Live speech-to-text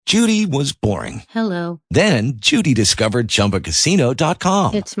Judy was boring. Hello. Then Judy discovered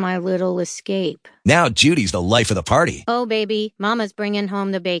ChumbaCasino.com. It's my little escape. Now Judy's the life of the party. Oh, baby, mama's bringing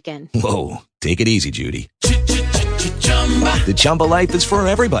home the bacon. Whoa, take it easy, Judy. The Chumba life is for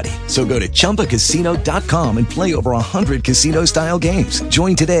everybody. So go to ChumbaCasino.com and play over 100 casino-style games.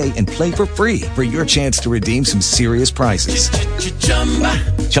 Join today and play for free for your chance to redeem some serious prizes.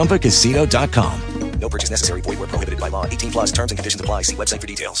 ChumbaCasino.com. No purchase necessary. Void where prohibited by law. 18 plus terms and conditions apply. See website for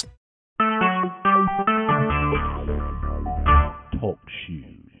details. Talk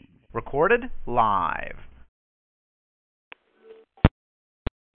shoes. Recorded live.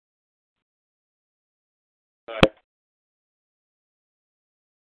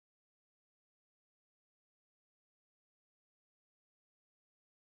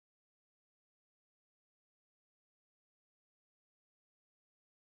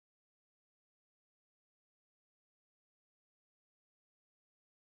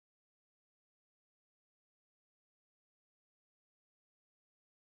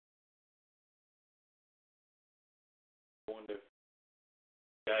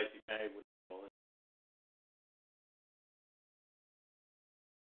 Guys you married with people.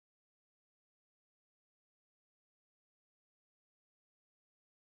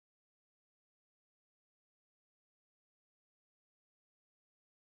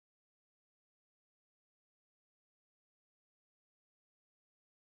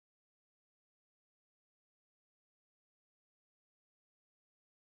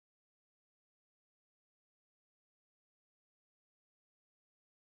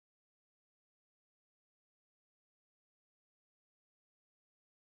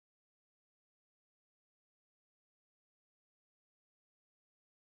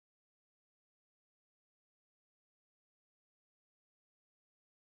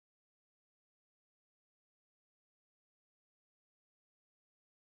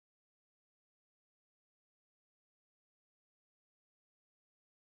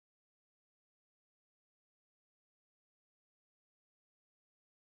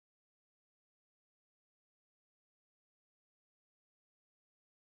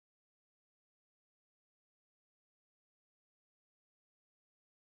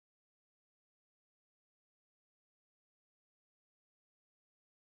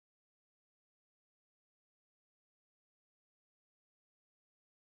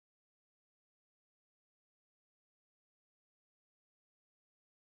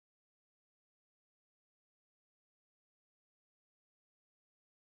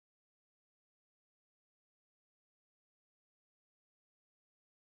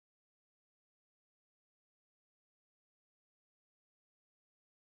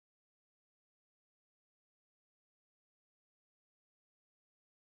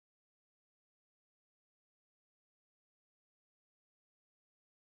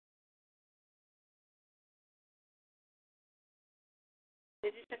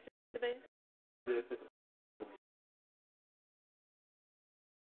 Did you check the base?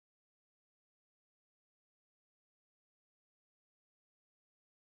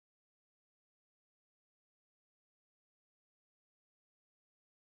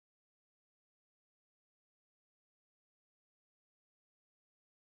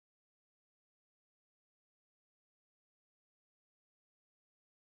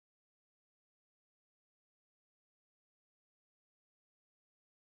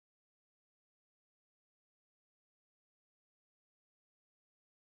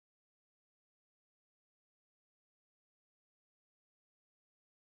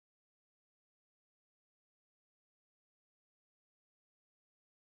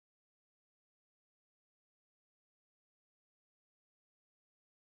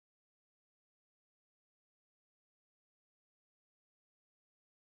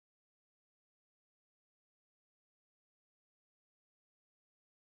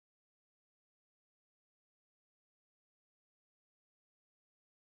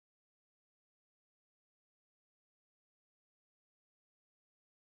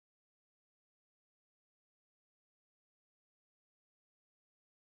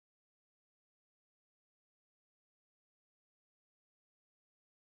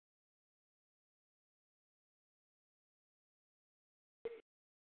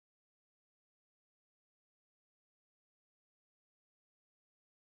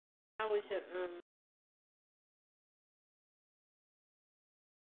 How was your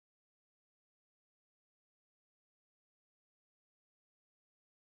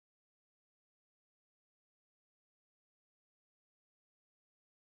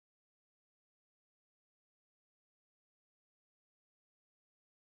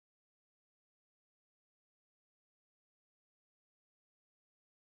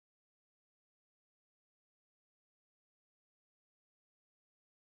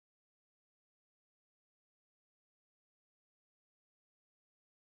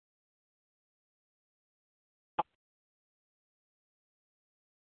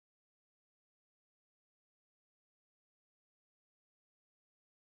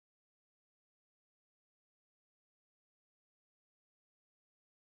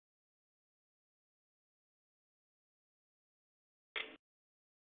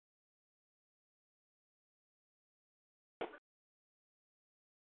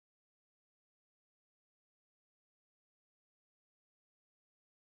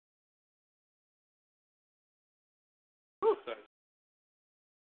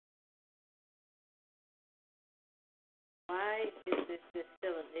Why is this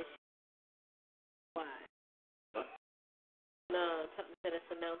still an issue? Why? What? No, something said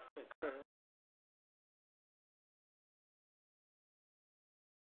it's announcement crew.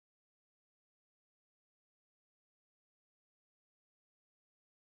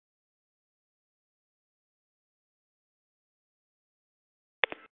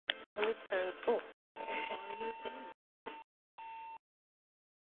 Let me turn. Oh.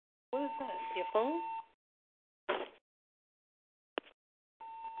 What is that? Your phone?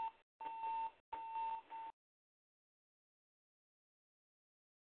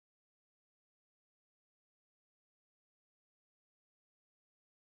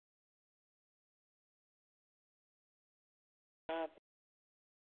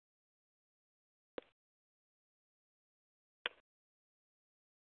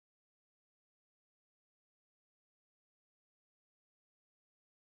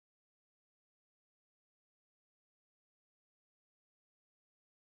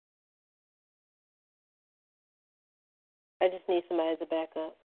 I just need somebody to back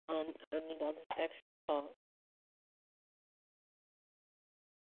up on all this extra talk.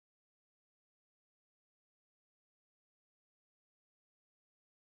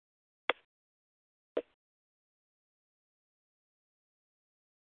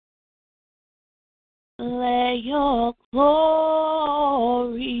 Let your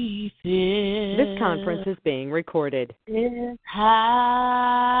glory fill. This conference is being recorded. This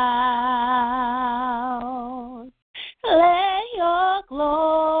house. Let your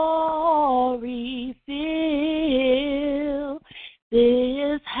glory fill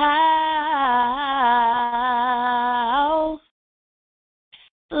this house.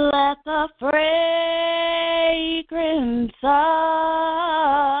 Let the fragrance of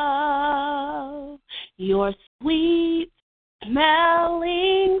your sweet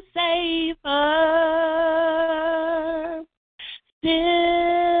smelling savor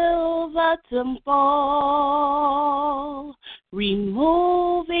fill the temple,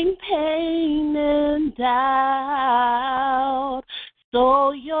 removing pain and doubt,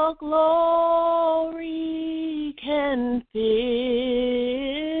 so your glory can fill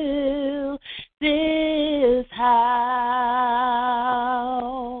this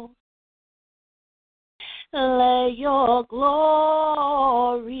house. Let your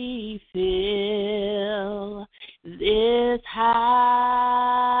glory fill this house.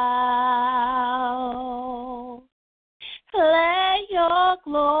 Let your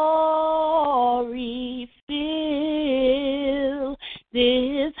glory fill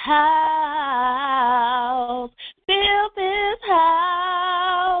this house. Fill this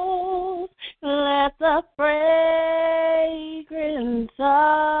house. Let the fragrance of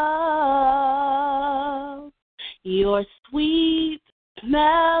your sweet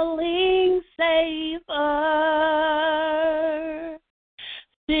smelling savor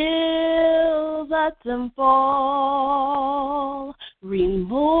fill the temple,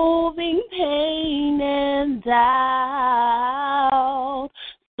 removing pain and doubt,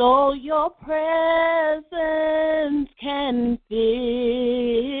 so your presence can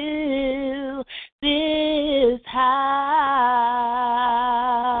fill this house.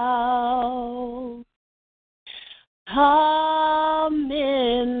 Come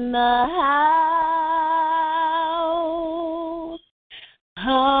in the house.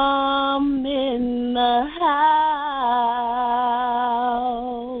 Come in the house.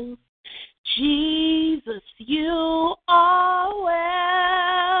 Jesus, you are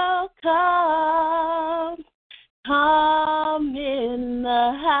welcome. Come in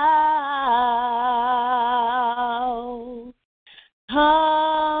the house.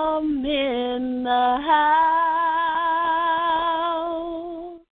 Come in the house.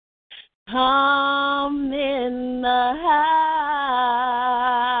 Come in the house.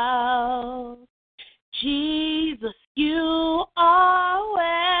 Jesus, you are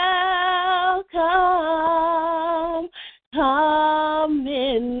welcome. Come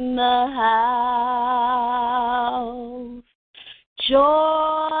in the house.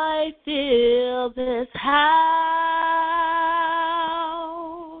 Joy fill this house.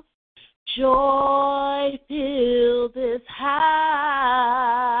 Joy fill this house.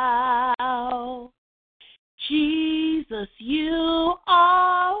 Jesus, you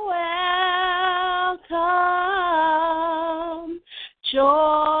are welcome.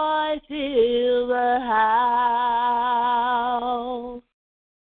 Joy fill the house.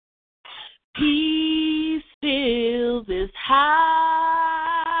 Peace fill this house.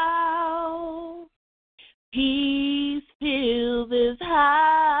 Peace fill this house.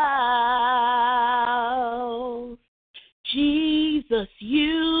 Jesus,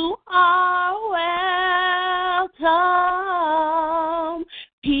 you are welcome.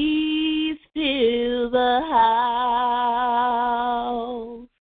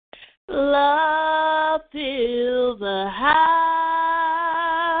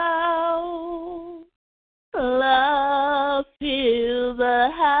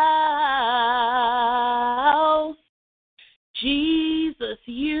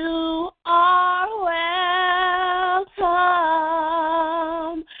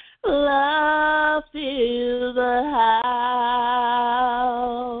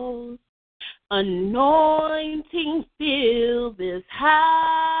 Anointing, fill this house.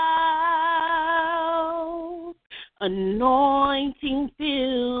 Anointing,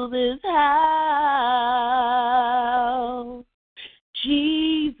 fill this house.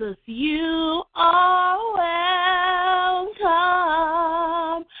 Jesus, you are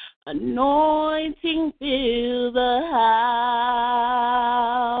welcome. Anointing, fill the house.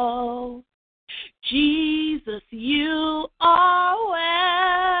 Jesus, you are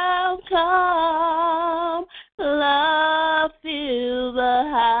welcome. Love, fill the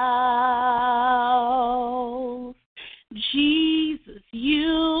house. Jesus,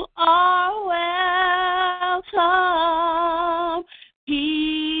 you are welcome.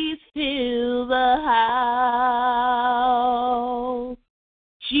 Peace, fill the house.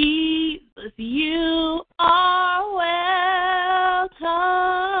 Jesus, you are welcome.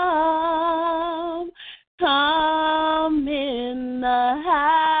 Come in the house.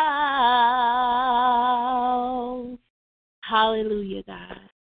 Hallelujah, God.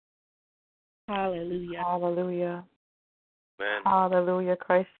 Hallelujah. Hallelujah. Amen. Hallelujah,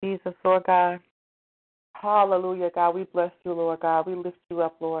 Christ Jesus, Lord God. Hallelujah, God. We bless you, Lord God. We lift you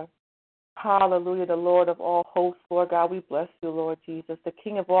up, Lord. Hallelujah, the Lord of all hosts, Lord God. We bless you, Lord Jesus, the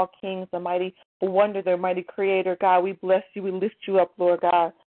King of all kings, the mighty wonder, the mighty creator, God. We bless you. We lift you up, Lord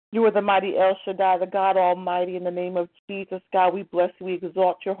God. You are the mighty El Shaddai, the God Almighty, in the name of Jesus, God. We bless you. We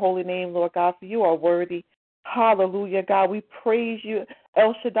exalt your holy name, Lord God, for you are worthy. Hallelujah, God. We praise you,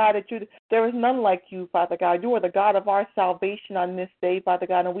 El Shaddai, there is none like you, Father God. You are the God of our salvation on this day, Father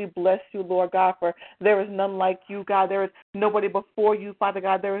God, and we bless you, Lord God, for there is none like you, God. There is nobody before you, Father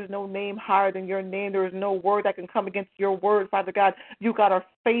God. There is no name higher than your name. There is no word that can come against your word, Father God. You, God, are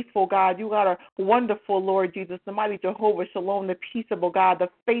faithful, God. You, God, are wonderful, Lord Jesus, the mighty Jehovah Shalom, the peaceable God, the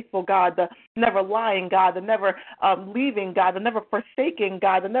faithful God, the never lying God, the never leaving God, the never forsaking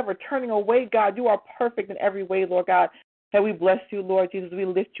God, the never turning away God. You are perfect in every way, Lord God. And we bless you, Lord Jesus. We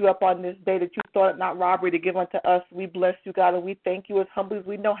lift you up on this day that you thought it not robbery to give unto us. We bless you, God, and we thank you as humbly as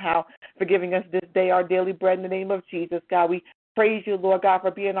we know how for giving us this day our daily bread in the name of Jesus, God. We praise you, Lord God, for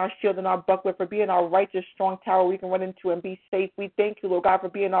being our shield and our buckler, for being our righteous, strong tower we can run into and be safe. We thank you, Lord God, for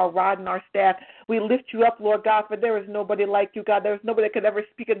being our rod and our staff. We lift you up, Lord God, for there is nobody like you, God. There is nobody that could ever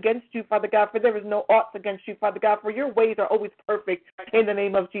speak against you, Father God, for there is no oughts against you, Father God, for your ways are always perfect in the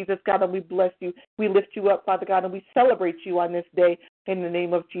name of Jesus, God, and we bless you. We lift you up, Father God, and we celebrate you on this day in the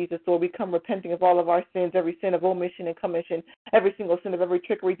name of Jesus. Lord, we come repenting of all of our sins, every sin of omission and commission, every single sin of every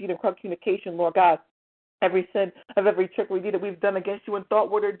trickery, deed, and corrupt communication, Lord God. Every sin of every trickery deed that we've done against you in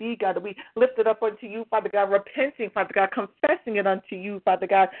thought, word, or deed, God, that we lift it up unto you, Father God, repenting, Father God, confessing it unto you, Father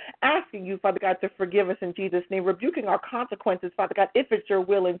God, asking you, Father God, to forgive us in Jesus' name, rebuking our consequences, Father God, if it's your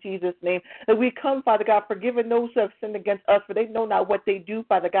will in Jesus' name, that we come, Father God, forgiving those who have sinned against us, for they know not what they do,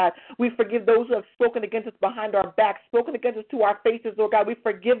 Father God. We forgive those who have spoken against us behind our backs, spoken against us to our faces, Lord God. We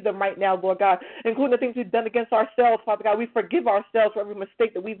forgive them right now, Lord God, including the things we've done against ourselves, Father God. We forgive ourselves for every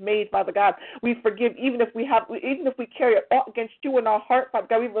mistake that we've made, Father God. We forgive even if we carry it all against you in our heart, Father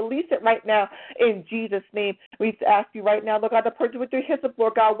God, we release it right now in Jesus' name. We ask you right now, Lord God, to purge it with your hyssop,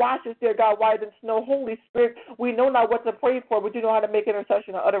 Lord God. Wash us, dear God, whiter than snow. Holy Spirit, we know not what to pray for, but you know how to make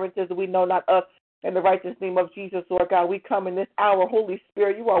intercession or utterances that we know not of. In the righteous name of Jesus, Lord God, we come in this hour. Holy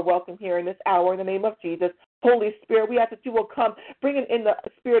Spirit, you are welcome here in this hour in the name of Jesus. Holy Spirit, we ask that you will come, bringing in the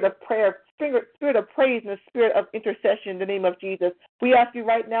spirit of prayer, spirit of praise, and the spirit of intercession in the name of Jesus. We ask you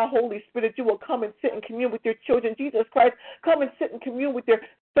right now, Holy Spirit, that you will come and sit and commune with your children. Jesus Christ, come and sit and commune with your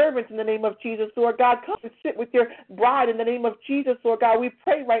servants in the name of Jesus, Lord God. Come and sit with your bride in the name of Jesus, Lord God. We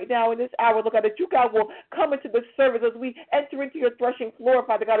pray right now in this hour, Lord God, that you, God, will come into the service as we enter into your threshing floor,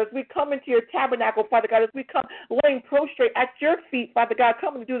 Father God, as we come into your tabernacle, Father God, as we come laying prostrate at your feet, Father God,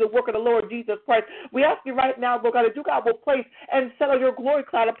 come and do the work of the Lord Jesus Christ. We ask you right now, Lord God, that you, God, will place and settle your glory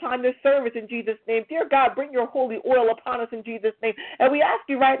cloud upon this service in Jesus' name. Dear God, bring your holy oil upon us in Jesus' name. And we ask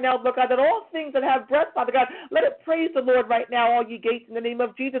you right now, Lord God, that all things that have breath, Father God, let it praise the Lord right now, all ye gates, in the name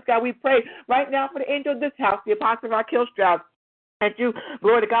of Jesus, God. We pray right now for the angel of this house, the Apostle Raquel Stroud. And you,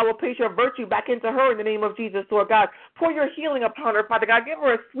 glory to God, will place your virtue back into her in the name of Jesus, Lord God. Pour your healing upon her, Father God. Give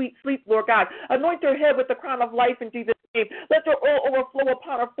her a sweet sleep, Lord God. Anoint her head with the crown of life in Jesus' name. Let your oil overflow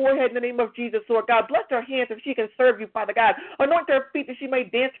upon her forehead in the name of Jesus, Lord God. Bless her hands if she can serve you, Father God. Anoint her feet that she may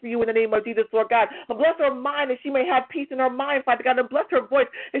dance for you in the name of Jesus, Lord God. And bless her mind that she may have peace in her mind, Father God. And bless her voice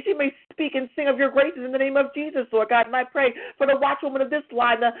that she may speak and sing of your graces in the name of Jesus, Lord God. And I pray for the watchwoman of this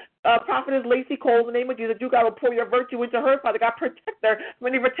line, the prophetess Lacey Cole, in the name of Jesus. You, God, will pour your virtue into her, Father God. Protect her from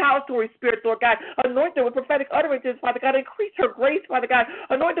any retaliatory spirits, Lord God. Anoint her with prophetic utterances, Father God. Increase her grace, Father God.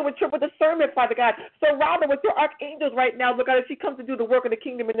 Anoint her with triple discernment, Father God. Surround her with your archangels right now, Lord God, as she comes to do the work of the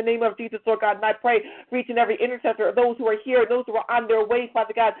kingdom in the name of Jesus, Lord God. And I pray for each and every intercessor, those who are here, those who are on their way,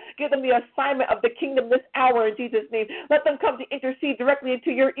 Father God. Give them the assignment of the kingdom this hour in Jesus' name. Let them come to intercede directly into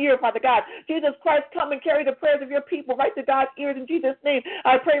your ear, Father God. Jesus Christ, come and carry the prayers of your people right to God's ears in Jesus' name.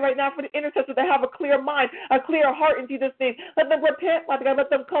 I pray right now for the intercessors to have a clear mind, a clear heart in Jesus' name. Let them repent, Father God. Let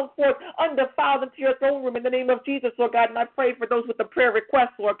them come forth undefiled into your throne room in the name of Jesus, Lord God. And I pray for those with the prayer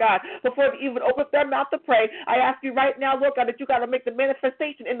requests, Lord God. Before they even open their mouth to pray, I ask you right now, Lord God, that you got to make the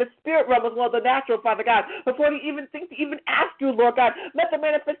manifestation in the spirit realm as well as the natural, Father God. Before they even think to even ask you, Lord God, let the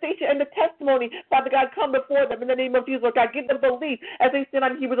manifestation and the testimony, Father God, come before them in the name of Jesus, Lord God. Give them belief as they stand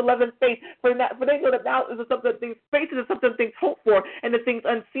on Hebrews 11 faith. For they know that now is something things faith is something things hope for and the things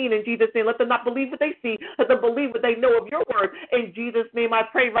unseen in Jesus' name. Let them not believe what they see. Let them believe what they know of your word. In Jesus' name, I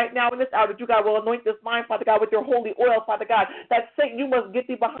pray right now in this hour that you, God, will anoint this mind, Father God, with your holy oil, Father God. That Satan, you must get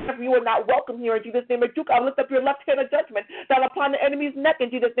thee behind, for you are not welcome here in Jesus' name. But you, God, lift up your left hand of judgment down upon the enemy's neck in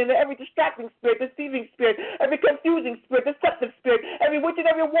Jesus' name. That every distracting spirit, deceiving spirit, every confusing spirit, deceptive spirit, every witch and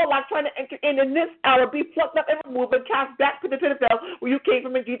every warlock trying to enter in this hour be plucked up and removed and cast back to the pit of hell where you came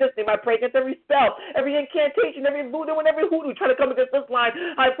from in Jesus' name. I pray against every spell, every incantation, every voodoo and every hoodoo trying to come against this line.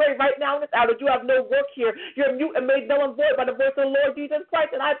 I pray right now in this hour that you have no work here. You're mute and made null and void by the voice of the Lord Jesus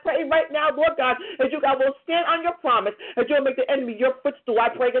Christ. And I pray right now, Lord God, that you, God, will stand on your promise, that you'll make the enemy your footstool. I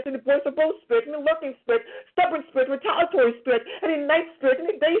pray against any voice of both spirits, any lurking spirits, stubborn spirits, retaliatory spirits, any night spirits,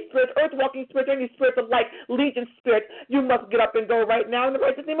 any day spirits, earth-walking spirits, any spirits of light, legion spirits. You must get up and go right now in the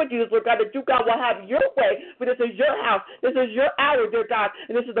righteous name of Jesus, Lord God, that you, God, will have your way. For this is your house. This is your hour, dear God.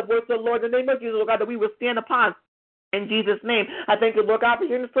 And this is the voice of the Lord in the name of Jesus, Lord God, that we will stand upon. In Jesus' name, I thank you, Lord God, for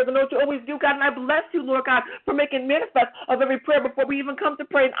hearing this prayer. I know what you always do, God, and I bless you, Lord God, for making manifest of every prayer before we even come to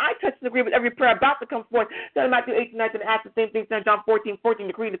pray. And I touch and agree with every prayer about to come forth. Then Matthew 18:19 and ask the same thing. John 14:14,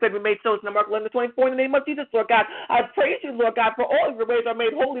 decree and declare we made so. In Mark 11:24, in the name of Jesus, Lord God, I praise you, Lord God, for all of your ways are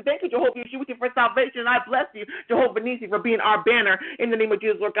made holy. Thank you, Jehovah Yeshua, for salvation. And I bless you, Jehovah Nisi, for being our banner. In the name of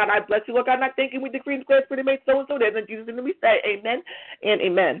Jesus, Lord God, I bless you, Lord God, and I thank you. We decree and declare it's made so and so it is. In Jesus' name we say amen and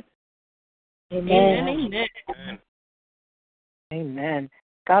amen. Amen. Amen. Amen. Amen.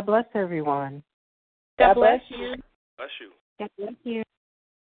 God bless everyone. God bless you. Bless you. God bless you.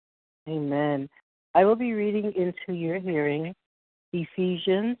 Amen. I will be reading into your hearing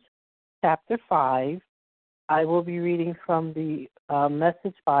Ephesians chapter 5. I will be reading from the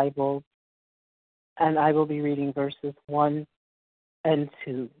Message Bible, and I will be reading verses 1 and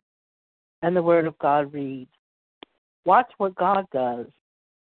 2. And the Word of God reads, "Watch what God does,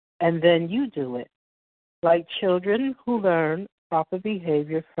 and then you do it, like children who learn proper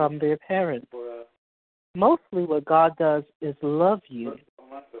behavior from their parents. Mostly what God does is love you.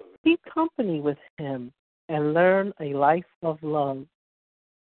 Keep company with Him and learn a life of love.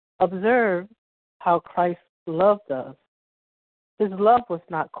 Observe how Christ loved us. His love was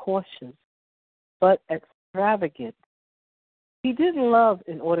not cautious, but extravagant. He didn't love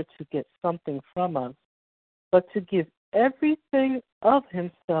in order to get something from us, but to give everything of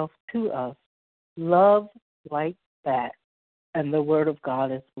Himself to us. Love like that." And the Word of God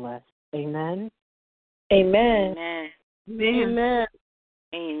is blessed. Amen. Amen. Amen. Amen.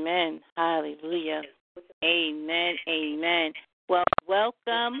 Amen. Hallelujah. Amen. Amen. Well,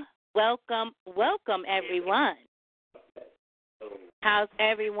 welcome, everyone. How's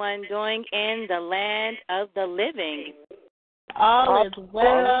everyone doing in the land of the living? All is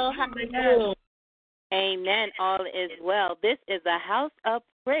well. How are you? Amen. All is well. This is the House of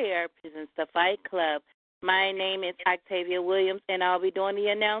Prayer, presents the Fight Club. My name is Octavia Williams, and I'll be doing the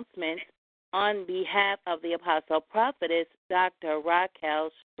announcements on behalf of the Apostle Prophetess, Dr. Raquel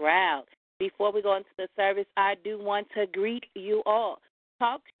Stroud. Before we go into the service, I do want to greet you all.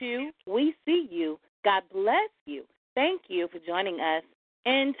 Talk to you. We see you. God bless you. Thank you for joining us.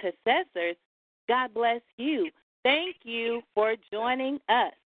 Intercessors, God bless you. Thank you for joining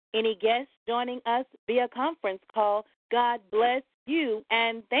us. Any guests joining us via conference call, God bless you,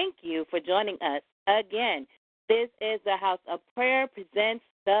 and thank you for joining us. Again, this is the House of Prayer presents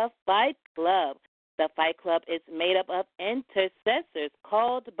the Fight Club. The Fight Club is made up of intercessors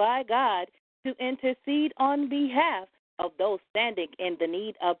called by God to intercede on behalf of those standing in the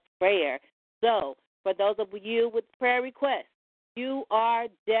need of prayer. So, for those of you with prayer requests, you are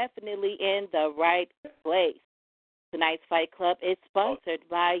definitely in the right place. Tonight's Fight Club is sponsored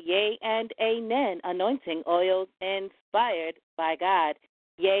by Yea and Amen Anointing Oils inspired by God.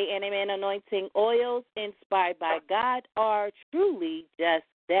 Yea and Amen Anointing Oils inspired by God are truly just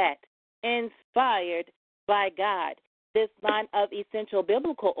that, inspired by God. This line of essential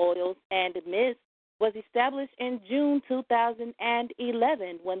biblical oils and mists was established in June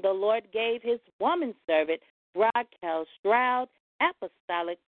 2011 when the Lord gave His woman servant Raquel Stroud,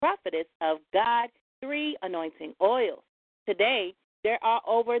 Apostolic Prophetess of God, 3 anointing oils. Today, there are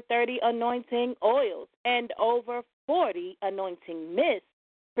over 30 anointing oils and over 40 anointing mists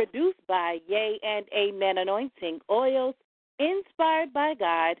produced by Yea and Amen Anointing Oils, inspired by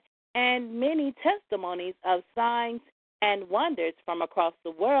God, and many testimonies of signs and wonders from across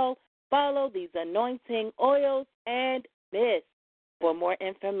the world follow these anointing oils and mists. For more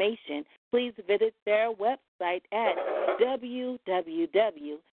information, please visit their website at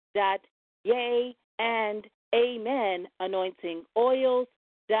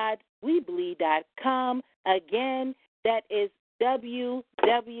www.yeaandamenanointingoils.weebly.com. Again, that is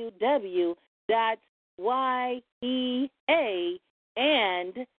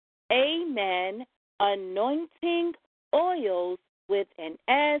www.yeaandamenanointingoils with an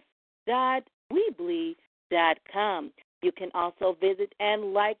s.weebly.com. You can also visit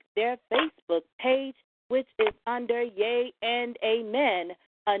and like their Facebook page, which is under Yea and Amen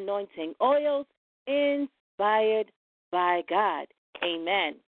Anointing Oils, inspired by God.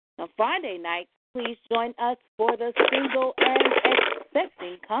 Amen. On Friday night, please join us for the Single and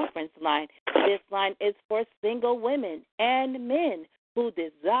Expecting Conference line. This line is for single women and men who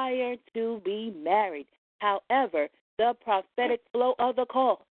desire to be married. However, the prophetic flow of the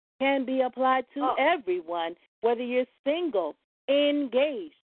call can be applied to everyone, whether you're single,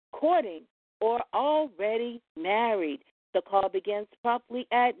 engaged, courting, or already married. The call begins promptly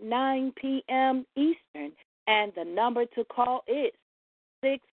at 9 p.m. Eastern, and the number to call is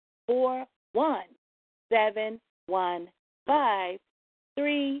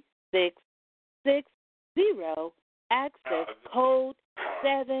 641-715-3660, access code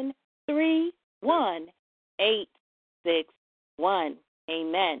 731861.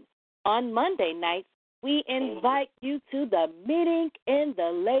 Amen. On Monday nights, we invite you to the meeting in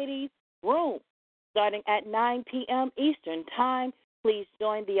the ladies' room. Starting at 9 p.m. Eastern Time, please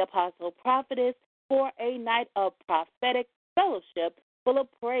join the Apostle Prophetess for a night of prophetic fellowship full of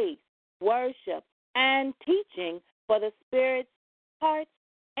praise, worship, and teaching for the spirits, hearts,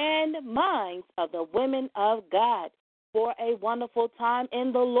 and minds of the women of God. For a wonderful time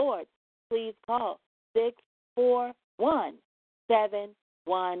in the Lord, please call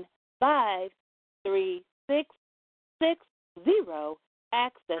 641-715-3660,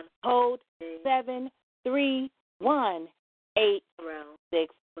 access code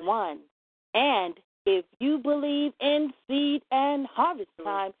 731861. And if you believe in seed and harvest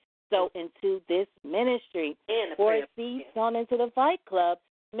time, sow into this ministry. For seeds sown into the Fight Club,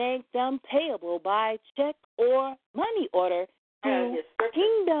 make them payable by check or money order to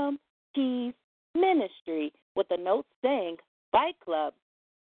Kingdom Keys Ministry with a note saying Fight Club.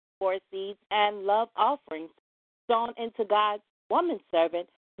 For seeds and love offerings sown into God's woman servant,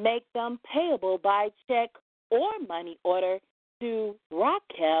 make them payable by check or money order to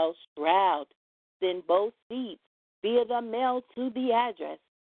Raquel Stroud. Send both seeds via the mail to the address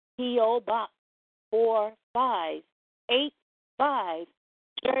P.O. Box 4585,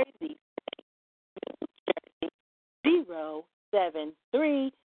 Jersey,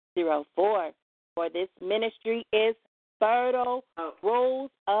 07304. For this ministry is fertile, rows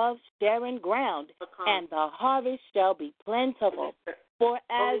of sharing ground, and the harvest shall be plentiful. For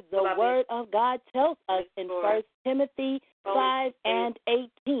as the word of God tells us in 1 Timothy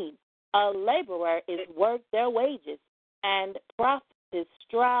 5:18, a laborer is worth their wages, and Prophet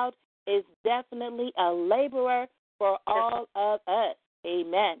Stroud is definitely a laborer for all of us.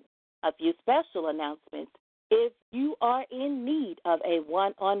 Amen. A few special announcements. If you are in need of a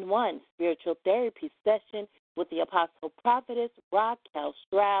one-on-one spiritual therapy session with the Apostle Prophetess Raquel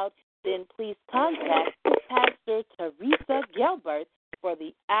Stroud, then please contact Pastor Teresa Gilbert for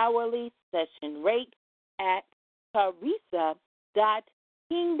the hourly session rate at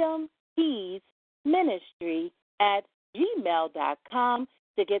teresa.kingdomkeysministry@gmail.com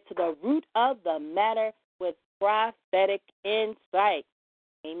to get to the root of the matter with prophetic insight.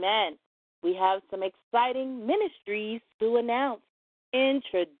 Amen. We have some exciting ministries to announce.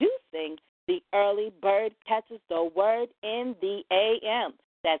 Introducing the Early Bird Catches the Word in the a.m.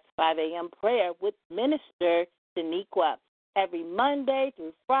 That's 5 a.m. prayer with Minister Shaniqua. Every Monday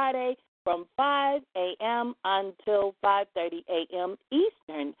through Friday from 5 a.m. until 5:30 a.m.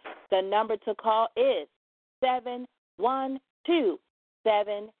 Eastern. The number to call is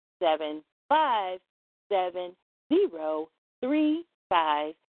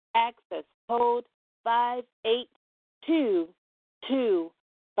 712-775-7035, access code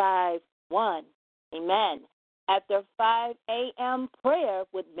 582251. Amen. After 5 a.m. prayer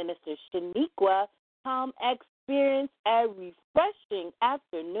with Minister Shaniqua, come experience a refreshing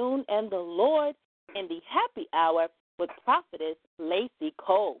afternoon in the Lord in the happy hour with Prophetess Lacey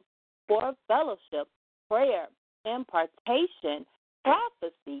Cole for fellowship, prayer, impartation,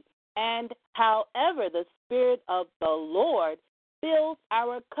 prophecy, and however the Spirit of the Lord fills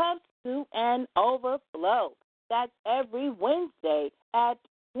our cups to an overflow. That's every Wednesday at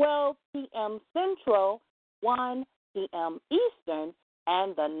 12 p.m. Central, 1 p.m. Eastern,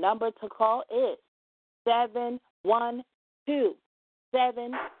 and the number to call is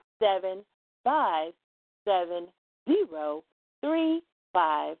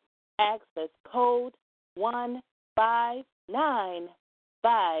 712-775-7035. Access code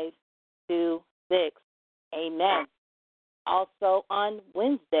 159526. Amen. Also on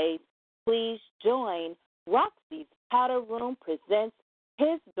Wednesdays, please join Roxy's Powder Room presents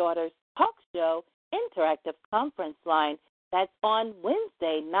His Daughter's Talk Show Interactive Conference Line. That's on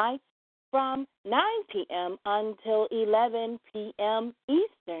Wednesday nights from 9 p.m. until 11 p.m.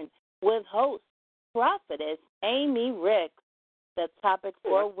 Eastern with host Prophetess Amy Ricks. The topic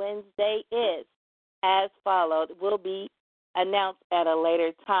for Wednesday is as followed. Will be announced at a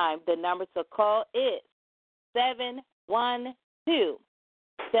later time. The number to call is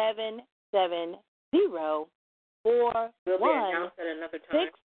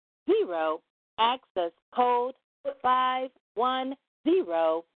 712-770-4160. Access code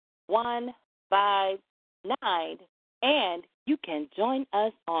 510159. And you can join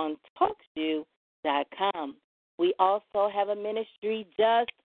us on TalkShoe.com. We also have a ministry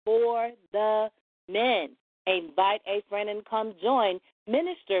just for the men. Invite a friend and come join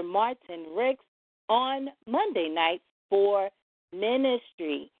Minister Martin Ricks on Monday nights for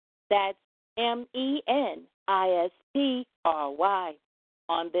ministry. That's MENISTRY.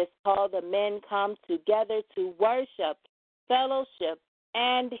 On this call, the men come together to worship, fellowship,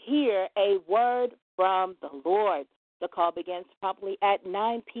 and hear a word from the Lord. The call begins promptly at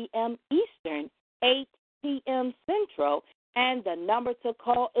 9 p.m. Eastern, 8 p.m. Central, and the number to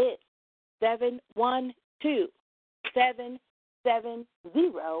call is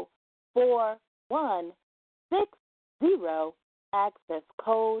 712-770-4160. Access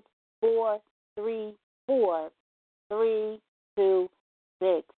code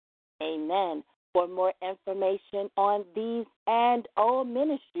 434326. Amen. For more information on these and all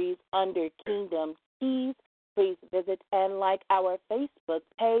ministries under Kingdom Keys, please visit and like our Facebook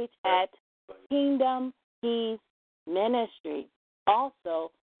page at Kingdom Keys Ministry.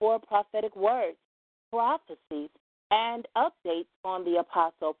 Also, for prophetic words, prophecies, and updates on the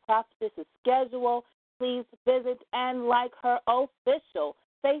Apostle Prophetess's schedule, please visit and like her official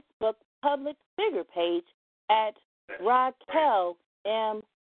Facebook public figure page at Raquel M.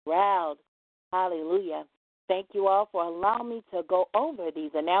 Roud. Hallelujah. Thank you all for allowing me to go over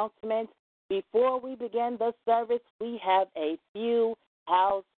these announcements. Before we begin the service, we have a few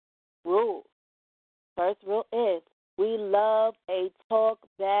house rules. First rule is we love a talk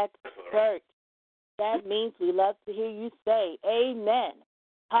back church. That means we love to hear you say amen.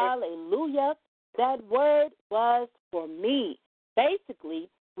 Hallelujah. That word was for me. Basically,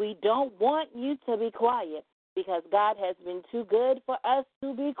 we don't want you to be quiet because God has been too good for us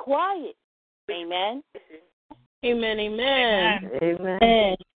to be quiet. Amen. Amen, amen.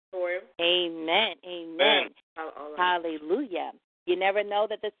 Amen. Amen. Amen. Hallelujah. You never know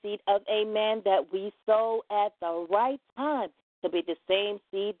that the seed of amen that we sow at the right time to be the same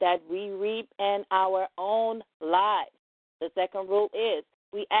seed that we reap in our own lives. The second rule is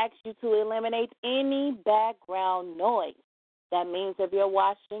we ask you to eliminate any background noise. That means if you're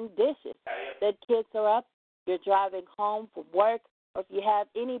washing dishes, the kids are up, you're driving home from work, or if you have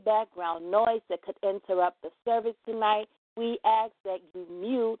any background noise that could interrupt the service tonight, we ask that you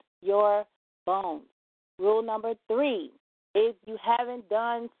mute your phone. Rule number 3, if you haven't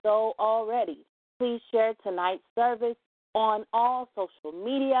done so already, please share tonight's service on all social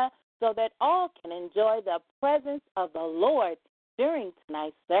media so that all can enjoy the presence of the Lord during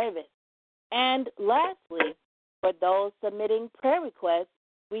tonight's service. And lastly, for those submitting prayer requests,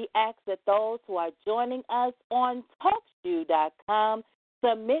 we ask that those who are joining us on TalkShoe.com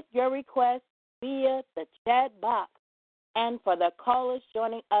submit your request via the chat box. And for the callers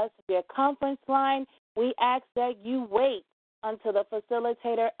joining us via conference line, we ask that you wait until the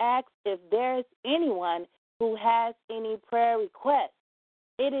facilitator asks if there's anyone who has any prayer requests.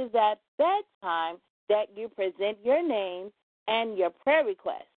 It is at that time that you present your name and your prayer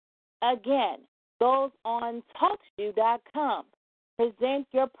request. Again, those on TalkShoe.com, present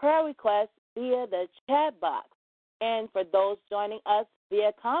your prayer request via the chat box. And for those joining us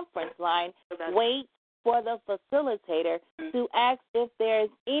via conference line, wait for the facilitator to ask if there's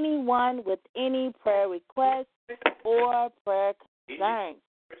anyone with any prayer requests or prayer concerns.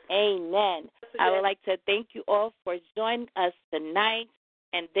 Amen. I would like to thank you all for joining us tonight.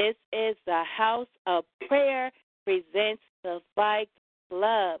 And this is the House of Prayer presents the Fight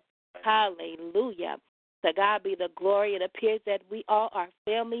Club. Hallelujah. To God be the glory. It appears that we all are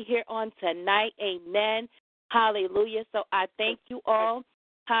family here on tonight. Amen. Hallelujah. So I thank you all.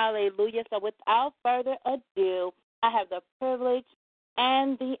 Hallelujah. So without further ado, I have the privilege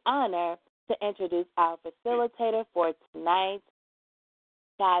and the honor to introduce our facilitator for tonight,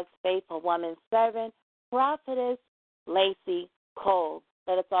 God's faithful woman servant, Prophetess Lacey Cole.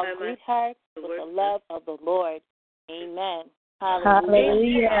 Let us all greet her with the love of the Lord. Amen.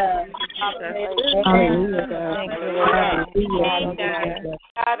 Hallelujah. Hallelujah. Thank you, Lord.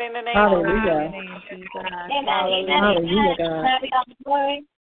 God, in the name of Jesus. Hallelujah, God.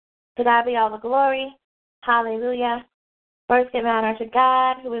 To God be all the glory. Hallelujah. First, give honor to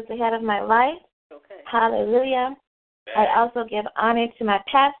God, who is the head of my life. Hallelujah. I also give honor to my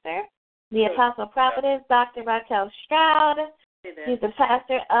pastor, the Apostle Prophetess, Dr. Raquel Stroud. He's the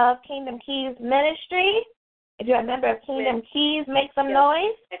pastor of Kingdom Keys Ministry. If you're a member of Kingdom Keys, make some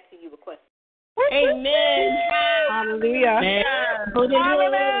noise. Amen. Hallelujah.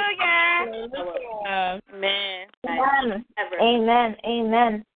 Amen. Amen.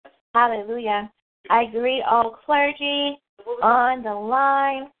 Amen. Hallelujah. I greet all clergy on the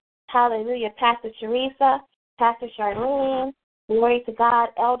line. Hallelujah. Pastor Teresa, Pastor Charlene, glory to God,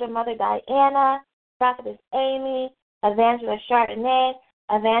 Elder Mother Diana, Prophetess Amy, Evangelist Chardonnay,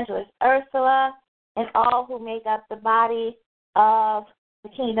 Evangelist Ursula, and all who make up the body of the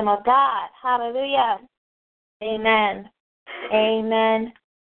kingdom of God. Hallelujah. Amen. Amen.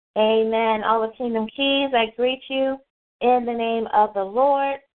 Amen. All the Kingdom Keys, I greet you in the name of the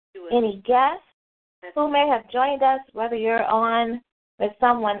Lord. Any guests who may have joined us, whether you're on with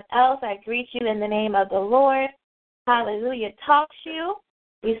someone else, I greet you in the name of the Lord. Hallelujah. Talk to you.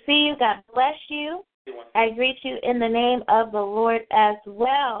 We see you. God bless you. I greet you in the name of the Lord as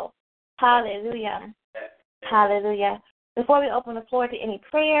well. Hallelujah. Hallelujah. Before we open the floor to any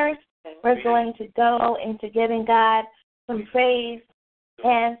prayers, we're going to go into giving God some praise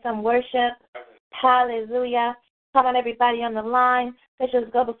and some worship. Hallelujah. Come on, everybody on the line. Let's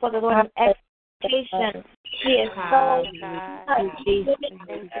just go before the Lord in expectation. He is so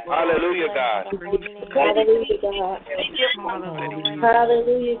Hallelujah, God. Hallelujah, God.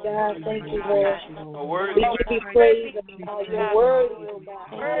 Hallelujah, God. Thank you, Lord. We give you praise and all your word, oh God.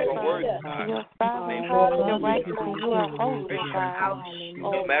 Hallelujah. You're sovereign. You're righteous. You are holy, God.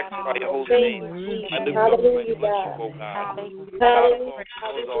 I magnify your holy name. I lift up my worship, oh God. Hallelujah.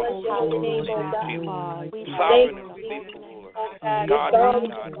 We bless your holy name, oh God. Sovereign and faithful, Lord. God,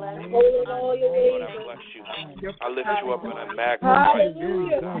 holy all your ways. Lord, I bless you. I lift you up and I magnify you.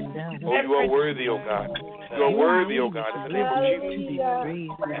 Oh, you are worthy, oh God. You are worthy, oh God, in the name of Jesus.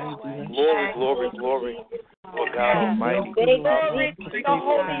 Glory, glory, glory. Lord God Almighty. Glory to your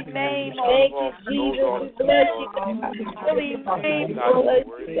holy name. Thank you, Jesus. We bless you, God. Holy name. Bless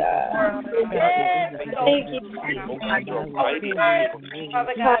you, God. Thank you,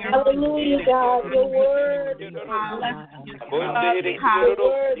 hallelujah, God. Your word.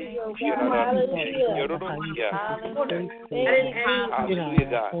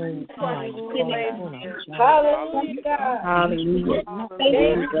 Hallelujah, God. Hallelujah, God. Hallelujah. Thank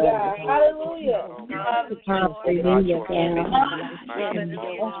you, God. Hallelujah. Hallelujah, God.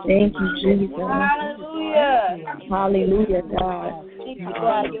 Thank you, Jesus. Hallelujah. Hallelujah, God. Thank you,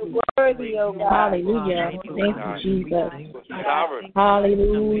 God. You're worthy, oh God. Hallelujah. Thank you, Jesus.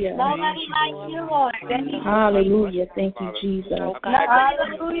 Hallelujah. Nobody like you, Lord. Hallelujah. Thank you, Jesus.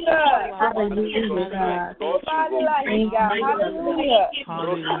 Hallelujah. Hallelujah, God. Nobody like you, God. Hallelujah.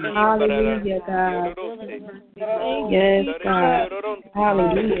 Hallelujah, God. Yes, God.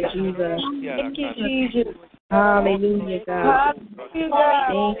 Hallelujah, Jesus. Thank you, Jesus. Hallelujah, God. Thank you,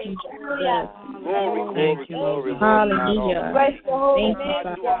 God. Thank you, Jesus. Glory, glory. Hallelujah. Bless the holy Thank you, name,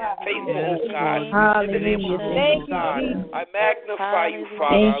 Father. God. Faithful, God. Hallelujah. Thank you, God. Jesus. I magnify you,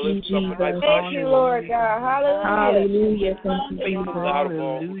 Father. Thank I you, lift up and I Jesus. Thank you, Lord God. Hallelujah. Hallelujah. Thank you, faithful Jesus. God of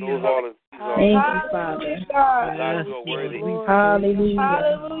all, who knows all and sees all. Thank you, Father. Oh God, you are worthy. Hallelujah.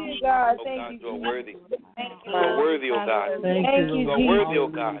 Hallelujah, God. Oh Thank God, you, you are Jesus. worthy. You are worthy, oh God. Thank you, You are worthy, oh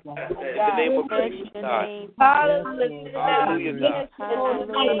God. In the name of Jesus, God. Hallelujah. Hallelujah, God.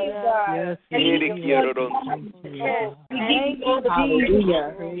 Hallelujah, God. Thank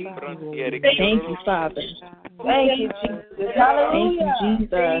Hallelujah. Thank you, Father. Thank you, Jesus. Thank Hallelujah. you,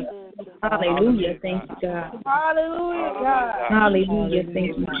 Jesus. Hallelujah. Thank you, God. Hallelujah, God. Hallelujah.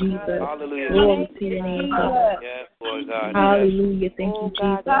 Thank you, Jesus. Hallelujah. Glory to your name, God. Yes. Lord God. Hallelujah. Thank you,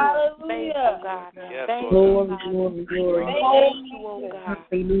 Jesus. Hallelujah. Yes, Glory, Lord. glory, glory. Thank you, oh God.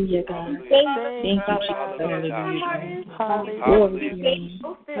 Hallelujah, God. Hallelujah. Thank you, Jesus. Hallelujah. Glory to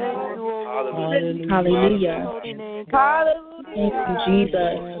Hallelujah. you. Hallelujah. Hallelujah. Thank you,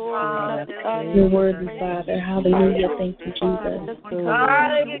 Jesus. You're worthy, Father. Hallelujah. Thank you, Jesus.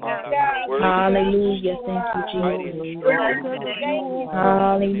 Hallelujah. Thank you, Jesus.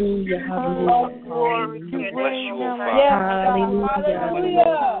 Hallelujah. Hallelujah. Bless you, oh Father. Hallelujah.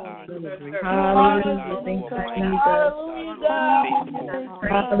 Hallelujah. Thank you, Jesus.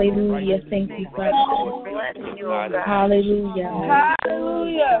 Hallelujah. Thank you, Father. Hallelujah.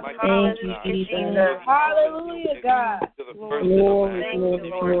 Hallelujah. Thank you, Jesus. Hallelujah, God. Glory, glory,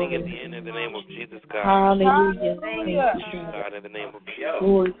 glory. In the name of Jesus, God. Hallelujah. Thank you, God, in the name of Jesus.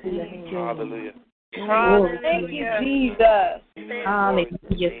 glory to your name. Hallelujah. Glory to Thank your you, name. Jesus.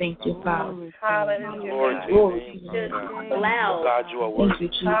 Hallelujah. Thank you, Father. Glory to your Glory to name, your name. God. Oh God, you are worthy. Thank you,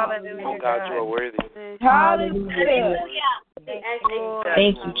 Jesus. Oh God, you are worthy. Hallelujah.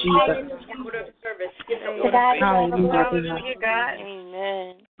 Thank you, Jesus. To God be all the Hallelujah. glory.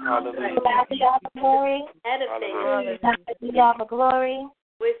 Amen. Hallelujah. To God be all the glory. Hallelujah. To God be all the glory.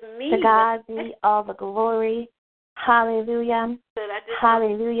 To God be all the glory. Hallelujah.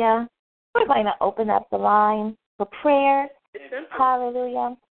 Hallelujah. We're going to open up the line for prayer.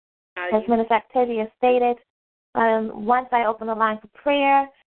 Hallelujah. As Minister Octavia stated, once I open the line for prayer,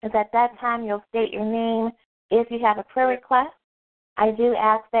 is at that time you'll state your name. If you have a prayer request, I do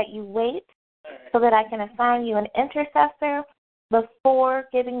ask that you wait so that I can assign you an intercessor before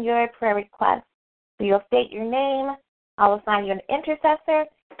giving your prayer request. So you'll state your name, I'll assign you an intercessor,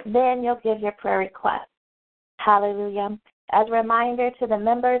 then you'll give your prayer request. Hallelujah. As a reminder to the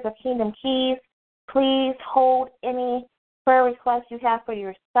members of Kingdom Keys, please hold any prayer requests you have for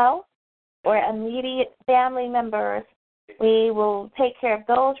yourself or immediate family members. We will take care of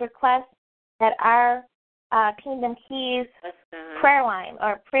those requests at our Kingdom Keys prayer line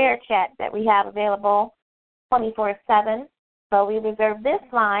or prayer chat that we have available 24/7. So we reserve this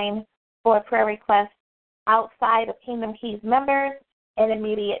line for prayer requests outside of Kingdom Keys members and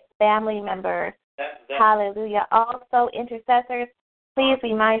immediate family members. Hallelujah. Also, intercessors, please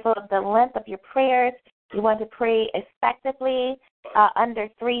be mindful of the length of your prayers. You want to pray effectively, under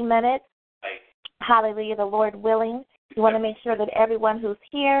 3 minutes. Hallelujah, the Lord willing. You want to make sure that everyone who's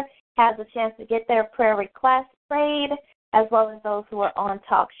here has a chance to get their prayer requests prayed, as well as those who are on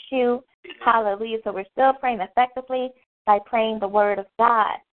Talk Shoe. Hallelujah. So we're still praying effectively by praying the Word of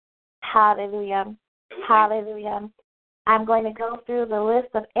God. Hallelujah. Hallelujah. I'm going to go through the list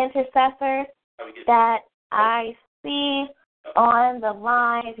of intercessors that I see on the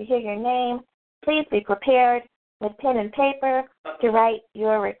line. If you hear your name, please be prepared with pen and paper to write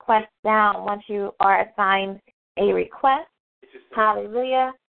your request down once you are assigned a request.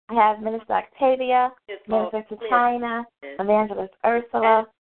 Hallelujah. I have Minister Octavia, Minister Tachina, Evangelist Ursula,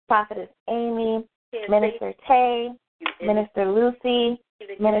 Prophetess Amy, Minister Tay, Minister Lucy,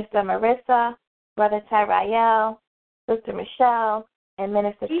 Minister Marissa, Brother Tyrael, Sister Michelle, and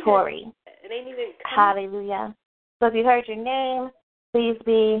Minister Tori. Hallelujah. So if you heard your name, please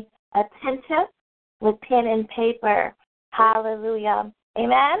be attentive with pen and paper. Hallelujah.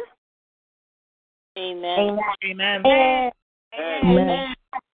 Amen? Amen. Amen. Amen. Amen.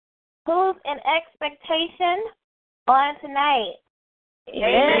 Who's in expectation on tonight?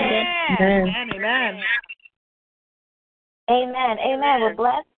 Amen. Amen. Amen. Amen.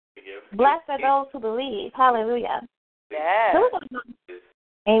 Well, blessed are those who believe. Hallelujah. Yes.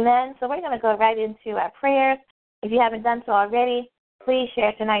 Amen. So we're going to go right into our prayers. If you haven't done so already, please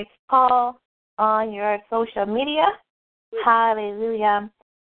share tonight's call on your social media. Hallelujah.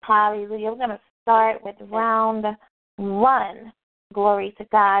 Hallelujah. We're going to start with round 1. Glory to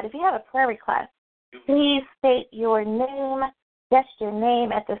God. If you have a prayer request, please state your name, just your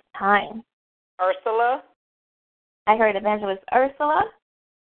name at this time. Ursula. I heard Evangelist Ursula.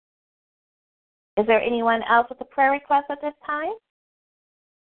 Is there anyone else with a prayer request at this time?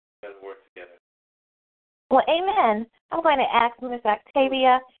 Well, amen. I'm going to ask Ms.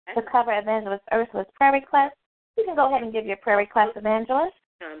 Octavia to cover Evangelist Ursula's prayer request. You can go ahead and give your prayer request, Evangelist.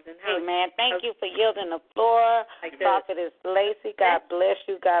 Amen. Thank you for yielding the floor. Prophetess Lacey, God bless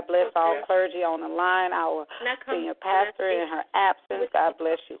you. God bless all clergy on the line, our senior pastor in her absence. God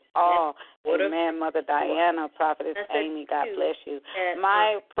bless you all. Amen. Mother Diana, Prophetess Amy, God bless you.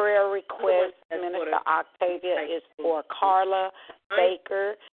 My prayer request, Minister Octavia, is for Carla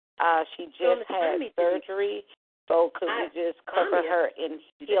Baker. She just had surgery, so could we just cover her in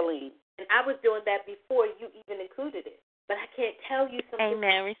healing? And I was doing that before you even included it. But I can't tell you something.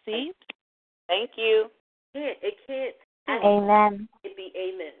 Amen. Received. Thank you. It can't. Amen. It be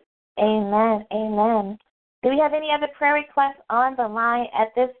amen. Amen. Amen. Do we have any other prayer requests on the line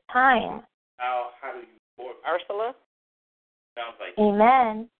at this time? How do you Ursula? sounds like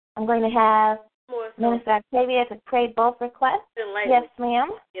Amen. I'm going to have Minister Octavia to pray both requests. Yes, ma'am.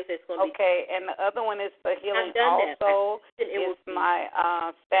 Okay, and the other one is for healing also. It's my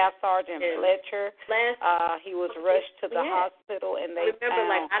Staff Sergeant Fletcher. He was rushed to the hospital, and they found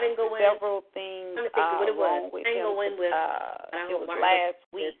several things wrong with him. It was last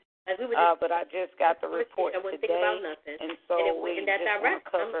week, but I just got the report today, and so we just want to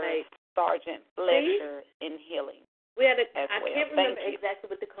cover Sergeant Fletcher in healing. I can't remember exactly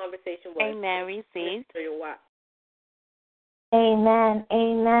what the conversation was. Amen. Received. Amen.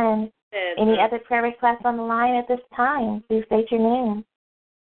 Amen. Any other prayer requests on the line at this time? Please state your name.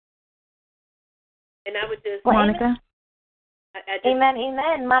 And I would just Monica. Amen.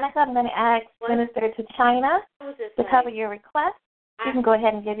 Amen. Monica, I'm going to ask Minister to China to cover your request. You can go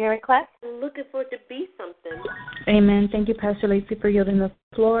ahead and give your request. I'm looking for it to be something. Amen. Thank you, Pastor Lacey, for yielding the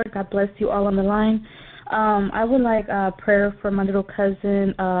floor. God bless you all on the line. I would like prayer for my little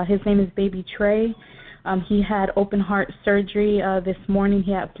cousin. His name is Baby Trey. He had open heart surgery this morning.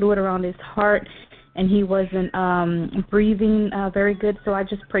 He had fluid around his heart, and he wasn't breathing very good, so I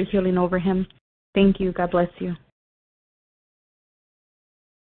just pray healing over him. Thank you. God bless you.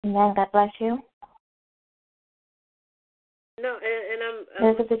 Amen. God bless you. No, and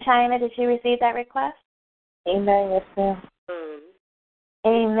I'm... Mrs. China, did you receive that request? Amen. Yes, ma'am.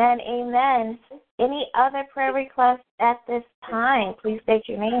 Amen. Amen. Any other prayer requests at this time? Please state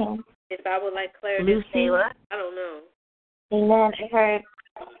your name. If I would like clarity, Lucy. I don't know. Amen. I heard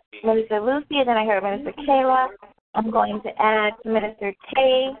Minister Lucy, and then I heard Minister Kayla. I'm going to add Minister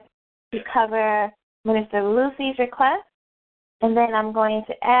Tay to cover Minister Lucy's request, and then I'm going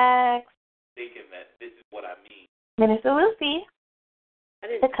to ask thinking that this is what I mean. Minister Lucy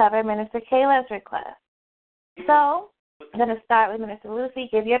to cover Minister Kayla's request. So I'm going to start with Minister Lucy.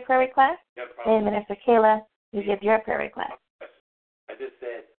 Give your prayer request. And Minister Kayla, you give your prayer request. I just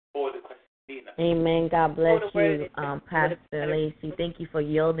said, the question. Amen. God bless you, Pastor Lacey. Thank you for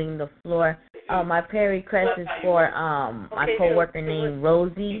yielding the floor. My prayer request is for my coworker named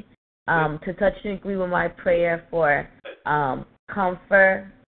Rosie to touch and agree with my prayer for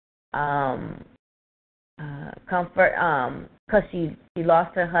comfort, because she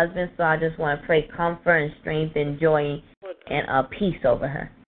lost her husband. So I just want to pray comfort and strength and joy and peace over her.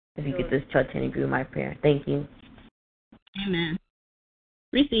 If you could just touch and agree with my prayer. Thank you. Amen.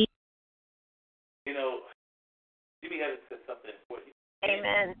 Receive. You know, Jimmy had said something important.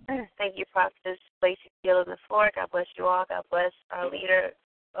 Amen. Thank you, Prophetess Lacey Gill on the floor. God bless you all. God bless our leader,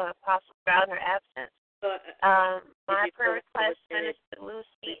 Apostle Brown, in her absence. My prayer request, Minister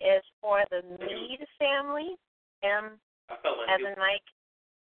Lucy, is for the Meade family. M as in Mike,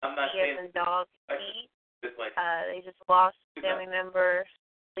 E as in dog, E. They just lost a family member, I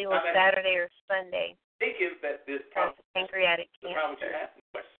believe it was Saturday or Sunday. Thinking that this pancreatic cancer.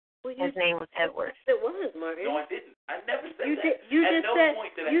 His name was Edward. It was, Margaret. No, I didn't. I never said that. You just said.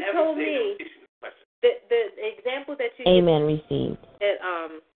 You told me the example that you. Amen. Received. That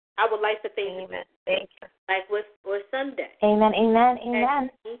I would like to think. Amen. Thank you. Like with Sunday. Amen. Amen. Amen.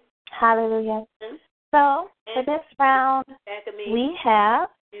 Hallelujah. So for this round, we have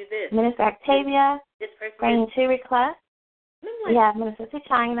Minister Octavia bringing two requests. We have Minister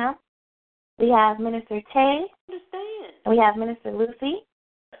China. We have Minister Tay. And we have Minister Lucy.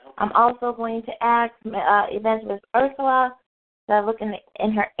 I'm also going to ask Evangelist Ursula to look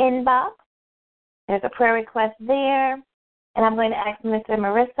in her inbox. There's a prayer request there. And I'm going to ask Minister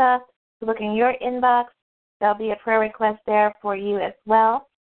Marissa to look in your inbox. There'll be a prayer request there for you as well.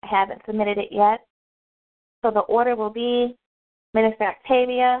 I haven't submitted it yet. So the order will be Minister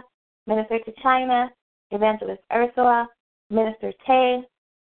Octavia, Minister China, Evangelist Ursula, Minister Tay,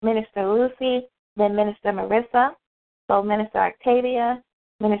 Minister Lucy, then Minister Marissa. So Minister Octavia,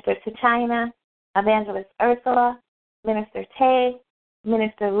 Minister China, Evangelist Ursula, Minister Tay,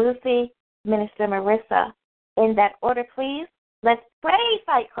 Minister Lucy, Minister Marissa. In that order, please. Let's pray,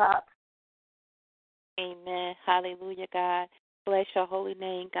 Fight Club. Amen. Hallelujah, God. Bless your holy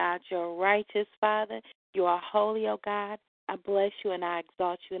name, God. You're righteous, Father. You are holy, oh God. I bless you and I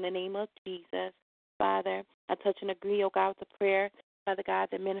exalt you in the name of Jesus. Father, I touch and agree, oh God, with the prayer, Father God,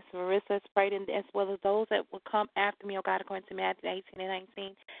 that Minister Marissa has prayed, as well as those that will come after me, oh God, according to Matthew 18 and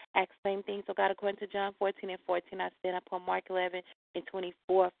 19. Ask same things, oh God, according to John 14 and 14. I stand upon Mark 11,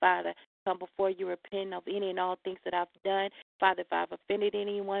 2024, Father. Come before you, repent of any and all things that I've done. Father, if I've offended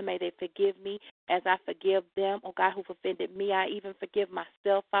anyone, may they forgive me as I forgive them. Oh, God, who've offended me, I even forgive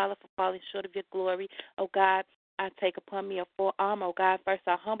myself, Father, for falling short of your glory. Oh, God, I take upon me a full armor. Oh, God, first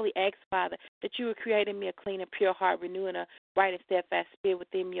I humbly ask, Father, that you would create in me a clean and pure heart, renewing a right and steadfast spirit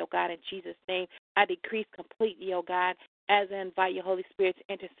within me, oh, God, in Jesus' name. I decrease completely, oh, God, as I invite your Holy Spirit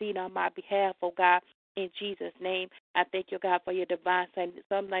to intercede on my behalf, oh, God. In Jesus' name, I thank you, God, for your divine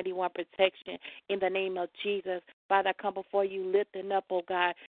Psalm 91 protection. In the name of Jesus, Father, I come before you lifting up, oh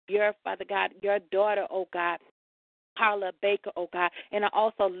God, your Father God, your daughter, oh God, Carla Baker, oh God, and I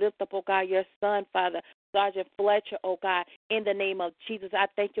also lift up, oh God, your son, Father, Sergeant Fletcher, oh God, in the name of Jesus. I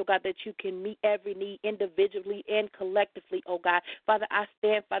thank you, God, that you can meet every need individually and collectively, oh God. Father, I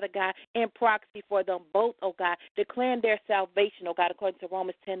stand, Father God, in proxy for them both, oh God, declaring their salvation, oh God, according to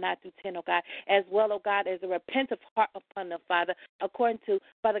Romans 10:9-10, oh God, as well, oh God, as a repentant heart upon them, Father, according to,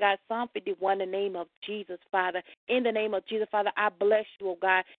 Father God, Psalm 51, in the name of Jesus, Father. In the name of Jesus, Father, I bless you, oh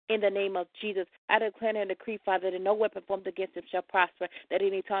God, in the name of Jesus. I declare and decree, Father, that no weapon formed against them shall prosper, that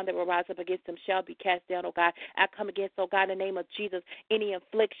any tongue that will rise up against them shall be cast down, oh God. I come against, oh God, in the name of Jesus, any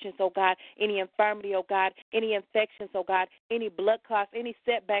afflictions, oh God, any infirmity, oh God, any infections, oh God, any blood clots, any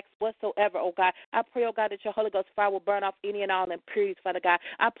setbacks whatsoever, oh God. I pray, oh God, that your Holy Ghost fire will burn off any and all impurities, Father God.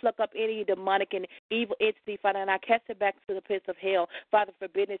 I pluck up any demonic and evil entity, Father, and I cast it back to the pits of hell, Father,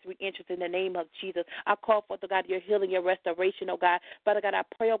 forbidden its re-entrance in the name of Jesus. I call forth, oh God, your healing, your restoration, oh God. Father God, I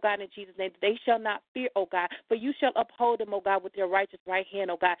pray, oh God, in Jesus' name, that they shall not fear, oh God, for you shall uphold them, oh God, with your righteous right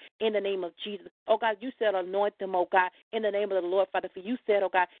hand, oh God, in the name of Jesus. Oh God, you said anoint them, oh God, in the name of the Lord, Father, for you said, oh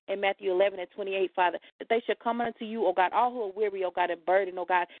God, in Matthew 11:28, Father, that they shall come unto you, oh God, all who are weary, oh God, and burdened, oh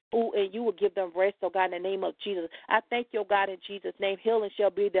God, and you will give them rest, oh God, in the name of Jesus. I thank you, oh God, in Jesus' name, healing shall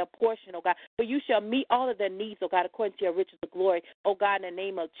be their portion, oh God, for you shall meet all of their needs, oh God, according to your riches of glory, oh God, in the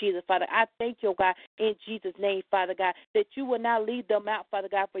name of Jesus, Father. I thank you, oh God, in Jesus' name, Father God, that you will not leave them out, Father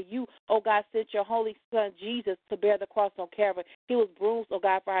God, for you, oh God, sent your holy Son, Jesus, to bear the cross on Calvary. He was bruised, oh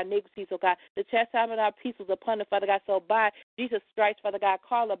God, for our iniquities, oh God. The chastisement of our peace was upon him, Father God. So by Jesus' stripes, Father God,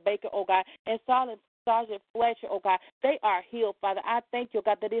 Carla Baker, oh God, and Sergeant Fletcher, oh God, they are healed, Father. I thank you, oh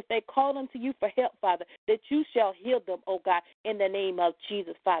God, that if they call unto you for help, Father, that you shall heal them, oh God, in the name of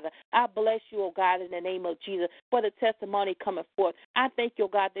Jesus, Father. I bless you, oh God, in the name of Jesus, for the testimony coming forth. I thank you, oh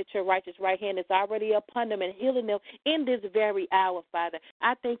God, that your righteous right hand is already upon them and healing them in this very hour, Father.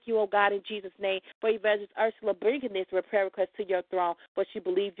 I thank you, oh God, in Jesus' name, for Evangelist Ursula bringing this prayer request to your throne, for she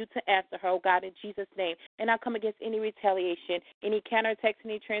believed you to answer her, oh God, in Jesus' name. And I come against any retaliation, any counterattacks,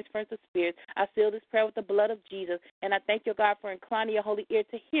 any transference of spirits. I seal this prayer with the blood of Jesus, and I thank you, God, for inclining your holy ear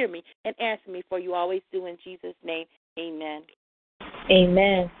to hear me and answer me, for you always do, in Jesus' name. Amen.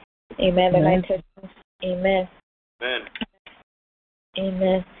 Amen. Amen. And I touch. Amen. Amen.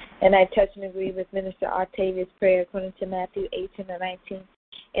 Amen. And I touch and agree with Minister Octavia's prayer according to Matthew 18:19.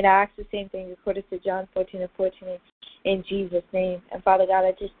 And I ask the same thing according to John 14:14 in Jesus' name. And Father God,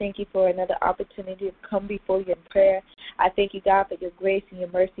 I just thank you for another opportunity to come before you in prayer. I thank you, God, for your grace and your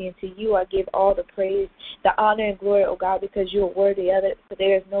mercy. And to you I give all the praise, the honor, and glory, oh God, because you are worthy of it. For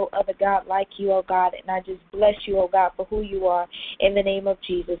there is no other God like you, oh God. And I just bless you, oh God, for who you are in the name of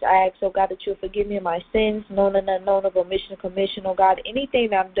Jesus. I ask, oh God, that you'll forgive me of my sins, known and unknown, of omission and commission, oh God. Anything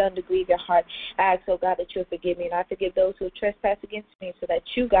that I've done to grieve your heart, I ask, oh God, that you'll forgive me. And I forgive those who have trespassed against me, so that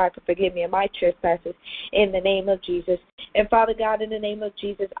you, God, can forgive me of my trespasses in the name of Jesus. And Father God, in the name of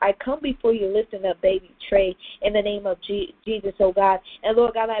Jesus, I come before you lifting up baby Trey in the name of Jesus, oh God. And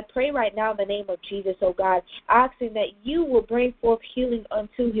Lord God, I pray right now in the name of Jesus, oh God, asking that you will bring forth healing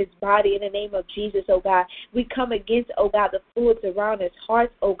unto his body in the name of Jesus, oh God. We come against, oh God, the fluids around his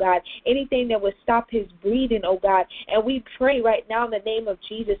heart, oh God, anything that would stop his breathing, oh God. And we pray right now in the name of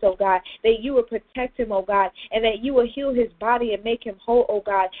Jesus, oh God, that you will protect him, oh God, and that you will heal his body and make him whole, oh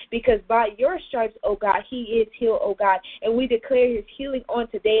God, because by your stripes, oh God, he is healed, oh God. And we declare his healing on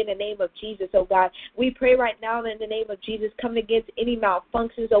today in the name of Jesus, oh God. We pray right now in the name of Jesus, coming against any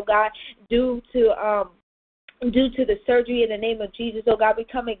malfunctions, oh God, due to the surgery in the name of Jesus, oh God. We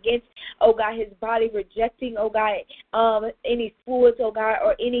come against, oh God, his body rejecting, oh God, any fluids, oh God,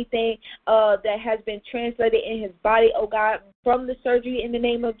 or anything that has been translated in his body, oh God, from the surgery in the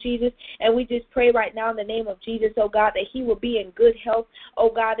name of Jesus. And we just pray right now in the name of Jesus, oh God, that he will be in good health, oh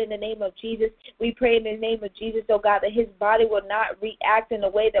God, in the name of Jesus. We pray in the name of Jesus, oh God, that his body will not react in a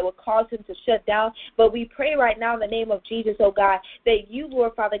way that will cause him to shut down. But we pray right now in the name of Jesus, oh God, that you,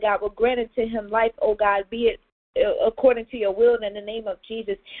 Lord Father God, will grant unto him life, oh God, be it according to your will in the name of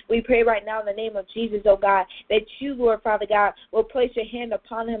Jesus. We pray right now in the name of Jesus, oh God, that you, Lord Father God, will place your hand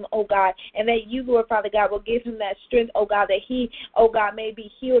upon him, oh God, and that you, Lord Father God, will give him that strength, oh God, that he, oh God, may be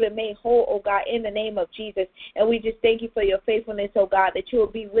healed and made whole, oh God, in the name of Jesus. And we just thank you for your faithfulness, oh God, that you will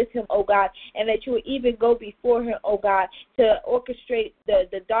be with him, oh God, and that you will even go before him, oh God, to orchestrate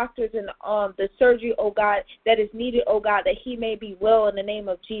the doctors and the surgery, oh God, that is needed, oh God, that he may be well in the name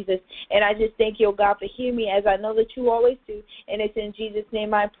of Jesus. And I just thank you, oh God, for hearing me as I know that you always do. And it's in Jesus'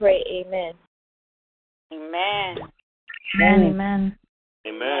 name I pray. Amen. Amen. Amen.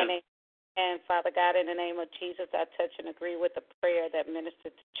 Amen. And Father God, in the name of Jesus, I touch and agree with the prayer that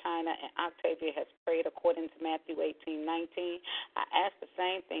Minister China and Octavia has prayed according to Matthew 18:19. I ask the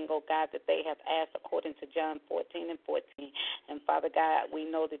same thing, oh God, that they have asked according to John 14:14. And Father God, we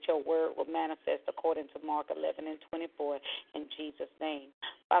know that your word will manifest according to Mark 11:24 in Jesus' name.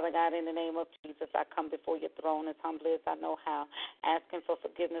 Father God, in the name of Jesus, I come before your throne as humbly as I know how, asking for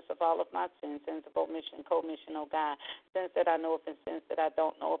forgiveness of all of my sins, sins of omission and commission, oh God, sins that I know of and sins that I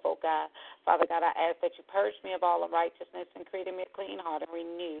don't know of, oh God. Father God, I ask that you purge me of all unrighteousness and create in me a clean heart and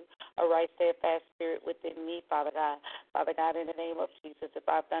renew a right, steadfast spirit within me, Father God. Father God, in the name of Jesus, if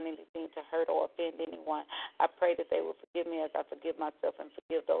I've done anything to hurt or offend anyone, I pray that they will forgive me as I forgive myself and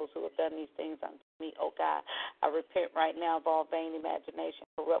forgive those who have done these things unto me, oh God. I repent right now of all vain imagination,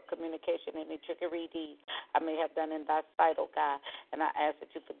 corrupt communication, and any trickery deeds I may have done in thy sight, oh God. And I ask that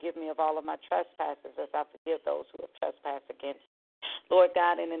you forgive me of all of my trespasses as I forgive those who have trespassed against me. Lord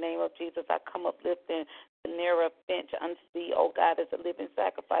God, in the name of Jesus, I come uplifting the nearer bench unto thee, O God, as a living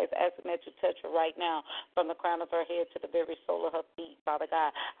sacrifice, asking that you touch her right now from the crown of her head to the very sole of her feet, Father God.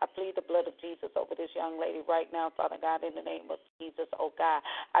 I plead the blood of Jesus over this young lady right now, Father God, in the name of Jesus, O God.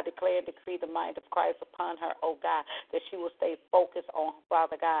 I declare and decree the mind of Christ upon her, O God, that she will stay focused on,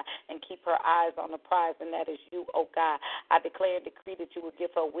 Father God, and keep her eyes on the prize, and that is you, O God. I declare and decree that you will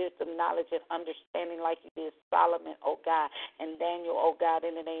give her wisdom, knowledge, and understanding like you did Solomon, O God, and Daniel, O God,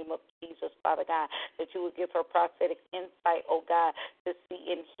 in the name of Jesus, Father God, that you will give her prophetic insight, oh God, to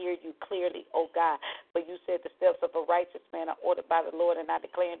see and hear you clearly, oh God. But you said the steps of a righteous man are ordered by the Lord, and I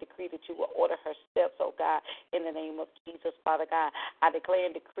declare and decree that you will order her steps, oh God, in the name of Jesus, Father God. I declare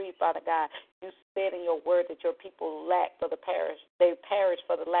and decree, Father God, you said in your word that your people lack for the perish. They perish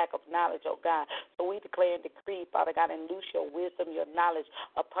for the lack of knowledge, oh God. So we declare and decree, Father God, and loose your wisdom, your knowledge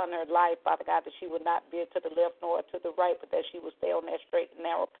upon her life, Father God, that she will not veer to the left nor to the right, but that she will stay on that straight and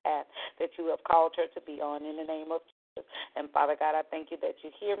narrow path that you have called her to be on in the name of Jesus. And Father God, I thank you that you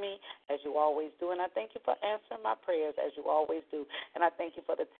hear me as you always do, and I thank you for answering my prayers as you always do. And I thank you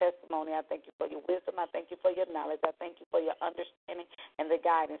for the testimony. I thank you for your wisdom. I thank you for your knowledge. I thank you for your understanding and the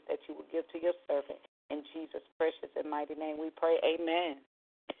guidance that you will give to your servant. In Jesus' precious and mighty name we pray. Amen.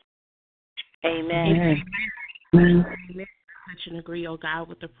 Amen. Amen. Touch and agree, oh God,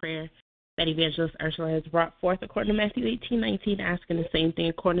 with the prayer that Evangelist Ursula has brought forth according to Matthew 18:19, asking the same thing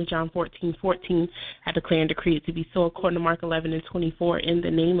according to John 14:14. I declare and decree it to be so according to Mark 11:24. In the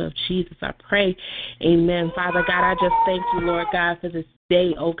name of Jesus, I pray. Amen. Father God, I just thank you, Lord God, for this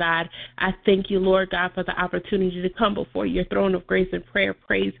day, oh God. I thank you, Lord God, for the opportunity to come before your throne of grace and prayer,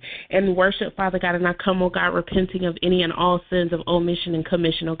 praise, and worship, Father God. And I come, oh God, repenting of any and all sins of omission and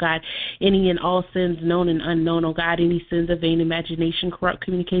commission, oh God. Any and all sins known and unknown, oh God. Any sins of vain imagination, corrupt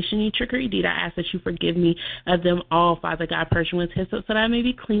communication, any trickery deed. I ask that you forgive me of them all, Father God. Purge me with hyssop so that I may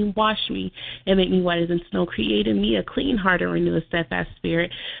be clean. Wash me and make me whiter than snow. Create in me a clean heart and renew a steadfast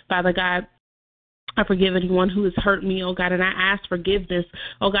spirit. Father God, I forgive anyone who has hurt me, oh God, and I ask forgiveness,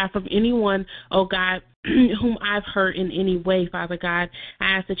 oh God, from anyone, oh God, whom I've hurt in any way, Father God. I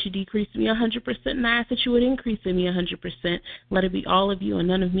ask that you decrease me 100%, and I ask that you would increase in me 100%. Let it be all of you and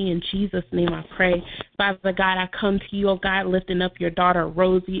none of me. In Jesus' name I pray. Father God, I come to you, oh God, lifting up your daughter,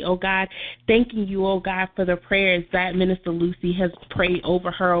 Rosie, oh God, thanking you, oh God, for the prayers that Minister Lucy has prayed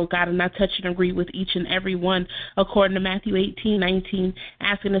over her, oh God, and I touch and agree with each and every one according to Matthew 18:19,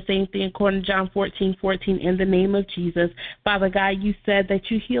 asking the same thing according to John 14:14, in the name of Jesus. Father God, you said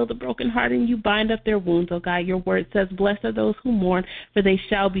that you heal the broken heart and you bind up their wounds, oh God. Your word says, blessed are those who mourn, for they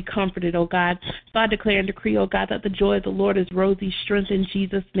shall be comforted, oh God. So I declare and decree, oh God, that the joy of the Lord is Rosie's strength in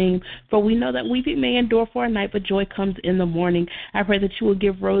Jesus' name. For we know that weeping may endure for a night, but joy comes in the morning. I pray that you will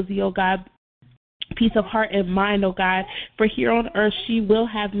give Rosie, oh God, peace of heart and mind, oh God. For here on earth she will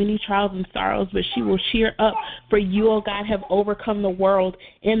have many trials and sorrows, but she will cheer up, for you, oh God, have overcome the world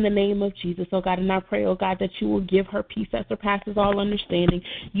in the name of Jesus, oh God. And I pray, oh God, that you will give her peace that surpasses all understanding.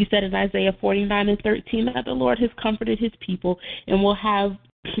 You said in Isaiah 49:13 that the Lord has comforted his people and will have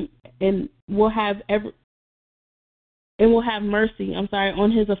and will have mercy,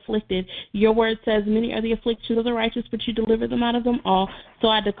 on his afflicted. Your word says, many are the afflictions of the righteous, but you deliver them out of them all. So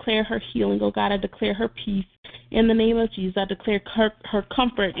I declare her healing, oh God. I declare her peace. In the name of Jesus, I declare her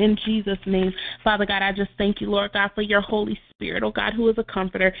comfort in Jesus' name. Father God, I just thank you, Lord God, for your Holy Spirit, oh God, who is a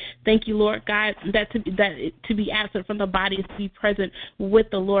comforter. Thank you, Lord God, that to be absent from the body is to be present with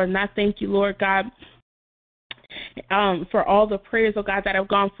the Lord. And I thank you, Lord God, for all the prayers, oh God, that have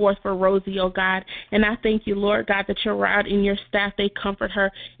gone forth for Rosie, oh God. And I thank you, Lord God, that your rod and your staff, they comfort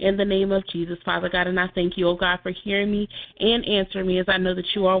her in the name of Jesus, Father God. And I thank you, oh God, for hearing me and answering me, as I know that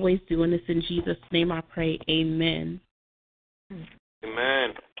you always do. And it's in Jesus' name I pray. Amen.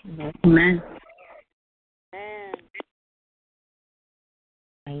 Amen. Amen.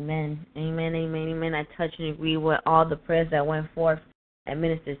 Amen. Amen. Amen. Amen. I touch and agree with all the prayers that went forth at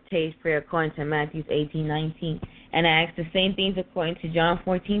Minister Tate's prayer according to Matthew 18:19. And I ask the same things according to John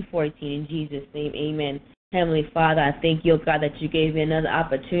 14:14 in Jesus' name. Amen. Heavenly Father, I thank you, oh God, that you gave me another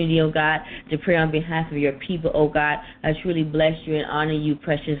opportunity, oh God, to pray on behalf of your people, oh God. I truly bless you and honor you,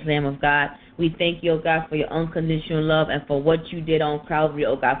 precious Lamb of God. We thank you, oh God, for your unconditional love and for what you did on Calvary,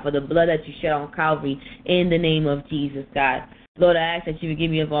 oh God, for the blood that you shed on Calvary in the name of Jesus, God. Lord, I ask that you forgive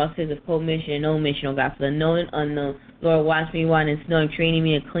me of all sins of commission and omission, oh God, for the known and unknown. Lord, wash me white and snow, training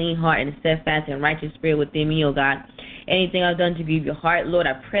me a clean heart and a steadfast and righteous spirit within me, oh God. Anything I've done to grieve your heart, Lord,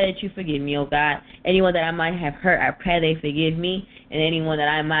 I pray that you forgive me, oh God. Anyone that I might have hurt, I pray they forgive me. And anyone that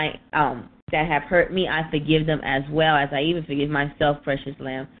I might that have hurt me, I forgive them as well, as I even forgive myself, precious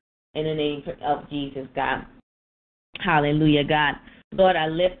Lamb. In the name of Jesus, God. Hallelujah, God. Lord, I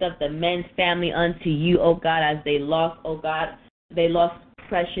lift up the men's family unto you, oh God, as they lost, oh God. They lost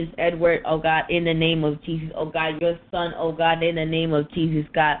precious Edward, oh God, in the name of Jesus, oh God, your son, oh God, in the name of Jesus,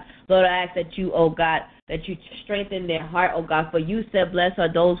 God. Lord, I ask that you, oh God, that you strengthen their heart, oh God, for you said, blessed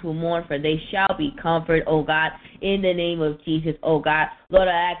are those who mourn, for they shall be comforted, oh God, in the name of Jesus, oh God. Lord,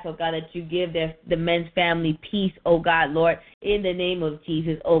 I ask, oh God, that you give the men's family peace, oh God, Lord, in the name of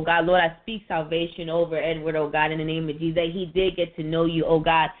Jesus, oh God. Lord, I speak salvation over Edward, oh God, in the name of Jesus, that he did get to know you, oh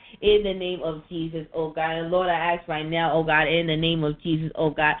God, in the name of Jesus, oh God. And Lord, I ask right now, oh God, in the name of Jesus, oh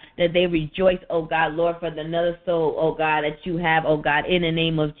God, that they rejoice, oh God, Lord, for another soul, oh God, that you have, oh God, in the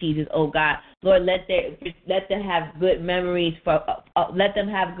name of Jesus, oh God. Lord, let them have good memories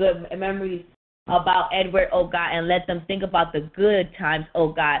about Edward, oh God, and let them think about the good times, oh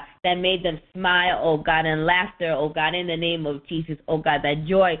God, that made them smile, oh God, and laughter, oh God, in the name of Jesus, oh God, that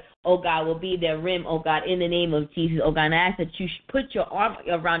joy, oh God, will be their rim, oh God, in the name of Jesus, oh God, and I ask that you put your arm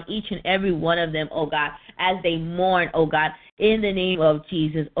around each and every one of them, oh God, as they mourn, oh God, in the name of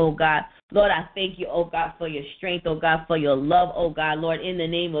Jesus, oh God. Lord, I thank you, oh God, for your strength, oh God, for your love, oh God, Lord, in the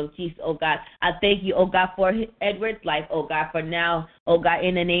name of Jesus, oh God. I thank you, oh God, for Edward's life, oh God, for now, oh God,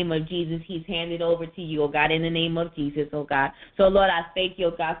 in the name of Jesus, he's handed over to you, oh God, in the name of Jesus, oh God. So, Lord, I thank you,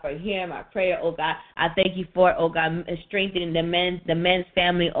 oh God, for hearing my prayer, oh God. I thank you for, oh God, strengthening the men's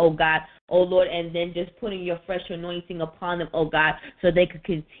family, oh God, oh Lord, and then just putting your fresh anointing upon them, oh God, so they could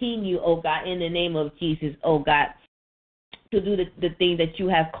continue, oh God, in the name of Jesus, oh God, to do the thing that you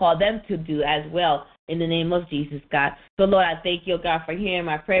have called them to do as well, in the name of Jesus, God. So, Lord, I thank you, oh God, for hearing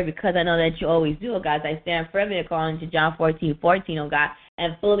my prayer, because I know that you always do, oh God. As I stand firmly according to John 14:14, oh God,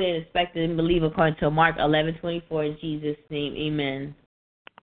 and fully expect and believe according to Mark 11:24, in Jesus' name, amen.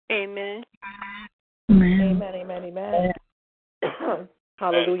 Amen. Amen. Amen, amen, amen.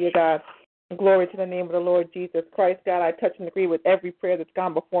 Hallelujah, God. Glory to the name of the Lord Jesus Christ, God. I touch and agree with every prayer that's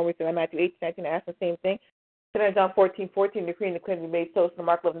gone before me. So I'm Matthew 18:19, I ask the same thing. Tonight, John 14:14, decree and declare to be made so. So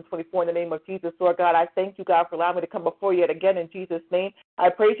Mark 11:24, in the name of Jesus, Lord God, I thank you, God, for allowing me to come before you yet again in Jesus' name. I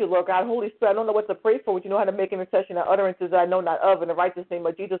praise you, Lord God. Holy Spirit, I don't know what to pray for, but you know how to make intercession and utterances that I know not of, in the righteous name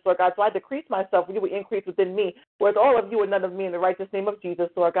of Jesus, Lord God. So I decrease myself, and you will increase within me, whereas all of you and none of me, in the righteous name of Jesus,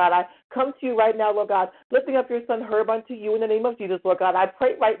 Lord God. I come to you right now, Lord God, lifting up your son Herb unto you in the name of Jesus, Lord God. I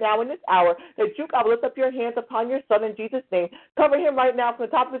pray right now in this hour that you, God, will lift up your hands upon your son in Jesus' name. Cover him right now from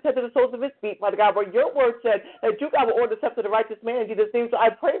the top of his head to the soles of his feet, Father God, where your word said that you, God, will order the steps of the righteous man in Jesus' name. So I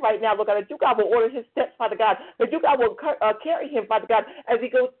pray right now, Lord God, that you, God, will order his steps, Father God, that you, God, will carry him, Father God, as he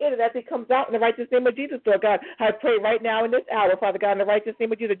goes in and as he comes out, in the righteous name of Jesus, Lord God. I pray right now in this hour, Father God, in the righteous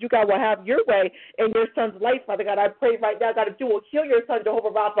name of Jesus, that you, God, will have your way in your son's life, Father God. I pray right now, God, that you will heal your son,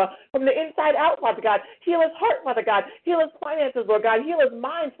 Jehovah Rapha, from the inside out, Father God. Heal his heart, Father God. Heal his finances, Lord God. Heal his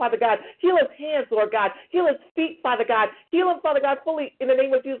mind, Father God. Heal his hands, Lord God. Heal his feet, Father God. Heal him, Father God, fully in the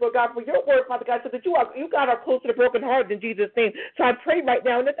name of Jesus, Lord God, for your word, Father God, so that you, God, are close to the brokenhearted in Jesus' name. So I pray right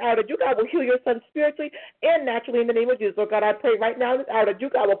now in this hour that you, God, will heal your son spiritually and naturally in the name of Jesus. Lord God, I pray right now in this hour that you,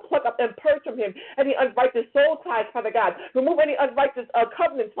 God, will pluck up and purge from him any unrighteous soul ties, Father God. Remove any unrighteous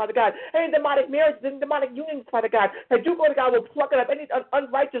covenants, Father God. Any demonic marriages, any demonic unions, Father God. That you, Lord God, will pluck it up. Any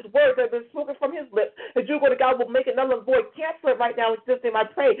unrighteous words that have been spoken from his lips. That you, Lord God, will make it null and void. Cancel it right now in Jesus' name. I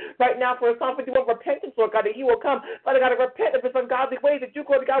pray right now for a Psalm 51 repentance, Lord God, that he will come, Father God, to repent of his ungodly ways. That you,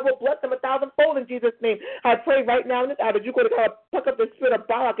 Lord God, will bless him 1,000-fold in Jesus' name. I pray right now in this hour that you, Lord God, pluck up the spirit of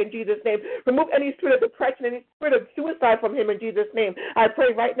Barak in Jesus' name. Remove any spirit of depression, any spirit of suicide from him in Jesus' name. I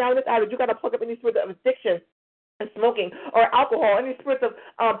pray right now in this hour that you got to pluck up any spirit of addiction and smoking or alcohol, any spirits of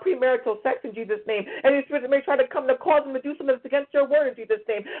premarital sex in Jesus' name, any spirits that may try to come to cause him to do something that's against your word in Jesus'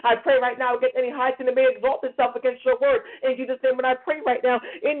 name. I pray right now against any high sin that may exalt itself against your word in Jesus' name. And I pray right now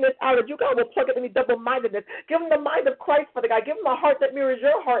in this hour that you, God, will plug up any double-mindedness. Give him the mind of Christ, Father God. Give him a heart that mirrors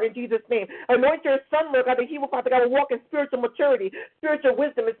your heart in Jesus' name. Anoint your son, Lord God, that he will, Father God, will walk in spiritual maturity, spiritual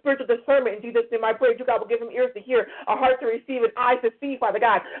wisdom, and spiritual discernment in Jesus' name. I pray that you, God, will give him ears to hear, a heart to receive, and eyes to see, Father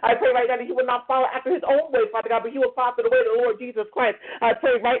God. I pray right now that he will not follow after his own way, Father God, but he will follow the way of the Lord Jesus Christ. I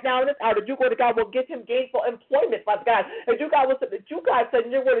pray right now in this hour that you, Lord God, will give him gainful employment, Father God. That you, God, said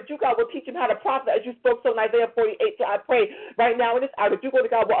in your word that you, God, will teach him how to profit as you spoke so in Isaiah 48. So I pray right now in this hour that you, Lord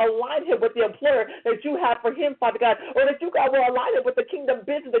God, will align him with the employer that you have for him, Father God, or that you, God, will align him with the kingdom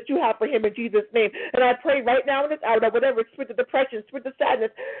business that you have for him in Jesus' name. And I pray right now in this hour that whatever spirit of depression, spirit of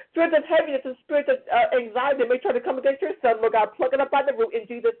sadness, spirit of heaviness, and spirit of anxiety that may try to come against your son, Lord God, pluck it up by the root in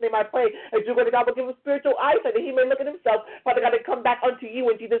Jesus' name. I pray that you, Lord God, will give him spiritual eyesight that he may look at himself, Father God, and come back unto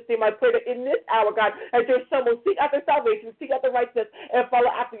you in Jesus' name. I pray that in this hour, God, as your son will seek after salvation, seek after righteousness, and follow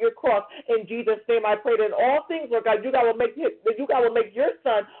after your cross. In Jesus' name, I pray that in all things, Lord God, you, God, will make your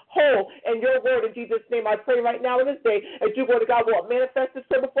son whole in your word. In Jesus' name, I pray right now in this day that you, Lord God, will manifest this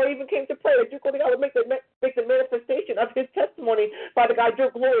prayer before he even came to pray. That you, Lord God, will make the manifestation of his testimony, Father God,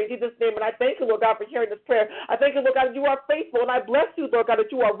 your glory in Jesus' name. And I thank you, Lord God, for hearing this prayer. I thank you, Lord God, that you are faithful, and I bless you, Lord God, that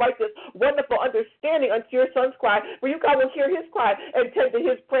you are righteous, wonderful, understanding unto your son's cry. For you, God, will hear his cry and tend to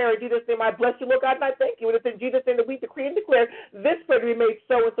his prayer. In Jesus' name, I bless you, Lord God, and I thank you. And it's in Jesus' name that we decree and declare this prayer to be made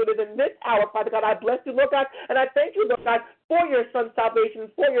so. And so that in this hour, Father God, I bless you, Lord God, and I thank you, Lord God, for your son's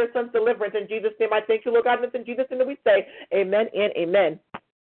salvation, for your son's deliverance. In Jesus' name, I thank you, Lord God, and it's in Jesus' name that we say amen and amen.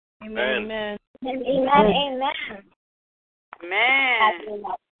 Amen. Amen. Amen. Amen.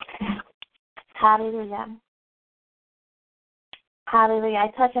 Hallelujah. Hallelujah. I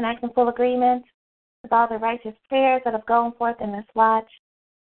touch and act in full agreement with all the righteous prayers that have gone forth in this watch.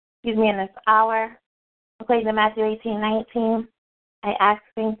 In this hour. According to Matthew 18:19, I ask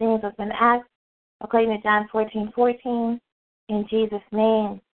the same things have been asked. According to John 14:14, in Jesus'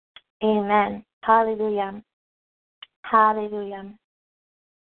 name, amen. Hallelujah. Hallelujah.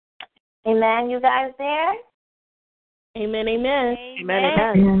 Amen. You guys there? Amen. Amen. Amen.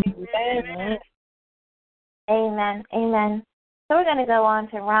 Amen. Amen. Amen. Amen. So we're going to go on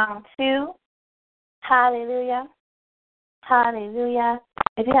to round 2. Hallelujah. Hallelujah.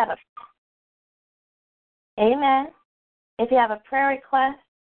 If you have a prayer request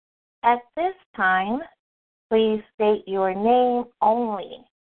at this time, please state your name only.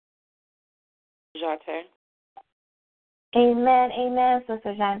 Jante. Amen. Amen,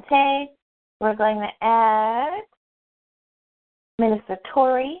 Sister Jante. We're going to add Minister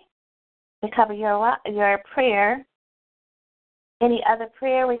Tori to cover your prayer. Any other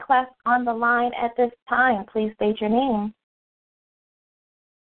prayer requests on the line at this time, please state your name.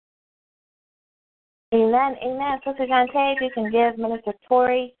 Amen. Amen. Sister Jante, you can give Minister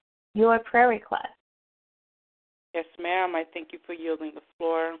Tori your prayer request. Yes, ma'am. I thank you for yielding the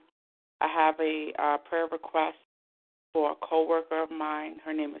floor. I have a prayer request for a coworker of mine.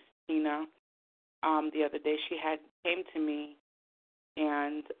 Her name is Tina. The other day she came to me,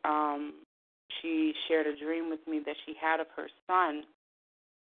 and she shared a dream with me that she had of her son.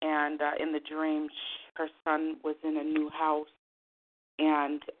 And in the dream, her son was in a new house,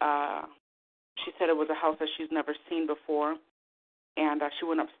 and she said it was a house that she's never seen before. And she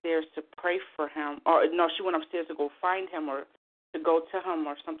went upstairs to pray for him. Or, no, she went upstairs to go find him or to go to him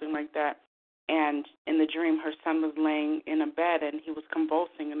or something like that. And in the dream, her son was laying in a bed, and he was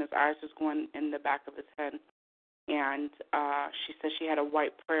convulsing, and his eyes was going in the back of his head. And she said she had a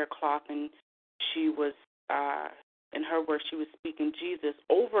white prayer cloth, and she was, in her words, she was speaking Jesus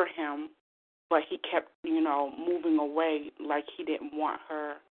over him, but he kept, moving away like he didn't want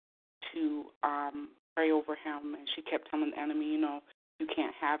her to pray over him. And she kept telling the enemy, you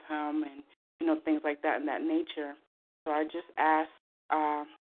can't have him, and, things like that in that nature. So I just asked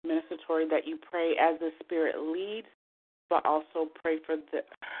Minister Tori that you pray as the Spirit leads, but also pray for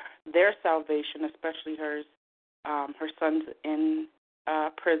their salvation, especially hers. Her son's in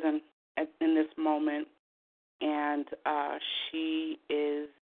prison in this moment, and she is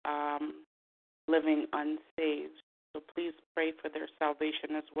living unsaved. So please pray for their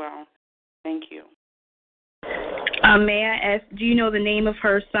salvation as well. Thank you. May I ask, do you know the name of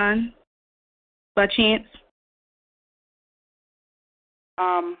her son by chance?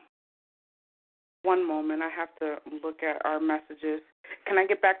 One moment. I have to look at our messages. Can I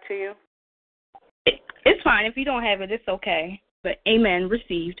get back to you? It's fine. If you don't have it, it's okay. But amen.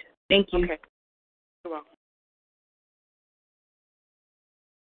 Received. Thank you. Okay. You're welcome.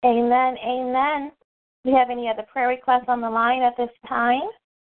 Amen. Amen. Do you have any other prayer requests on the line at this time?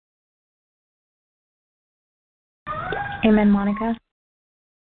 Amen, Monica.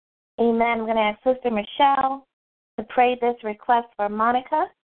 Amen. I'm going to ask Sister Michelle to pray this request for Monica.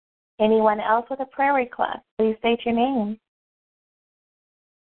 Anyone else with a prayer request, please state your name.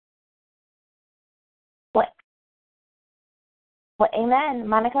 What? Well, amen.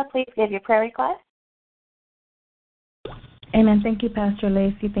 Monica, please give your prayer request. Amen. Thank you, Pastor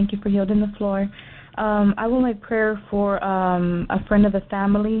Lacey. Thank you for yielding the floor. I would like prayer for a friend of the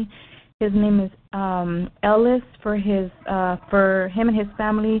family. His name is Ellis. For him and his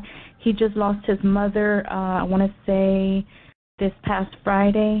family, he just lost his mother. I want to say this past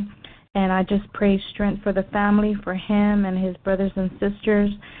Friday, and I just pray strength for the family, for him and his brothers and sisters,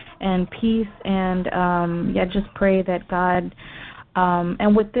 and peace. And just pray that God.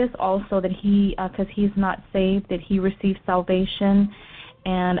 And with this also that he, because he's not saved, that he receives salvation,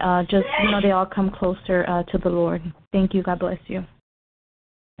 and they all come closer to the Lord. Thank you. God bless you.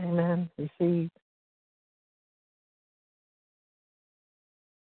 Amen. Receive.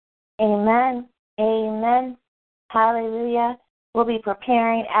 Amen. Amen. Hallelujah. We'll be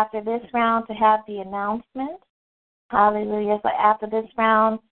preparing after this round to have the announcement. Hallelujah. So after this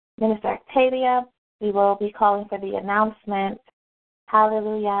round, Minister Octavia, we will be calling for the announcement.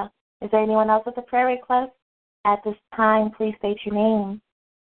 Hallelujah. Is there anyone else with a prayer request? At this time, please state your name.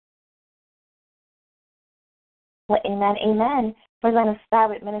 Well, amen, amen. We're going to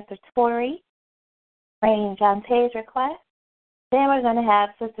start with Minister Torrey praying John Tay's request. Then we're going to have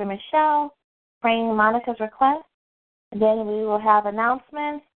Sister Michelle praying Monica's request. And then we will have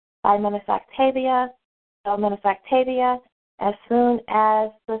announcements by Minister Octavia. So, Minister Octavia, as soon as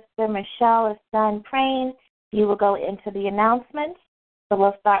Sister Michelle is done praying, you will go into the announcements. So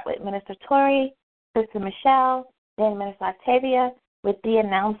we'll start with Minister Torrey, Sister Michelle, then Minister Octavia with the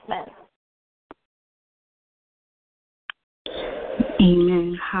announcements.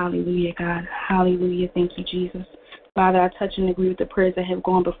 Amen. Hallelujah, God. Hallelujah. Thank you, Jesus. Father, I touch and agree with the prayers that have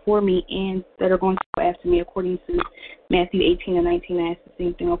gone before me and that are going to go after me according to Matthew 18 and 19. I ask the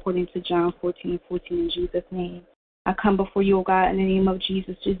same thing according to John 14 and 14 in Jesus' name. I come before you, O God, in the name of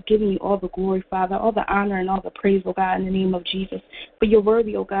Jesus, just giving you all the glory, Father, all the honor and all the praise, O God, in the name of Jesus. But you're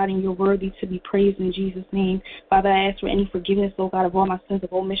worthy, O God, and you're worthy to be praised in Jesus' name. Father, I ask for any forgiveness, O God, of all my sins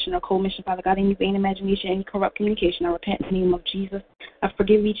of omission or commission, Father God, any vain imagination, any corrupt communication. I repent in the name of Jesus. I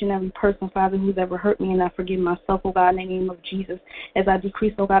forgive each and every person, Father, who's ever hurt me, and I forgive myself, O God, in the name of Jesus. As I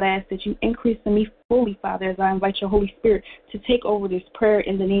decrease, O God, I ask that you increase in me fully, Father, as I invite your Holy Spirit to take over this prayer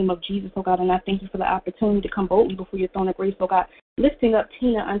in the name of Jesus, O God, and I thank you for the opportunity to come boldly before your throne of grace, O God, lifting up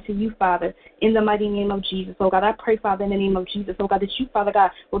Tina unto you, Father, in the mighty name of Jesus, O God. I pray, Father, in the name of Jesus, O God, that you, Father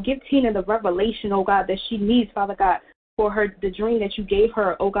God, will give Tina the revelation, O God, that she needs, Father God, for her, the dream that you gave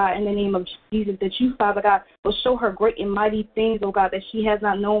her, oh God, in the name of Jesus, that you, Father God, will show her great and mighty things, oh God, that she has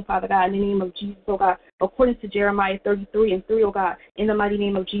not known, Father God, in the name of Jesus, oh God, according to Jeremiah 33 and 3, oh God, in the mighty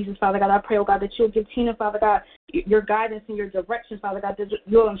name of Jesus, Father God. I pray, oh God, that you'll give Tina, Father God, your guidance and your direction, Father God, that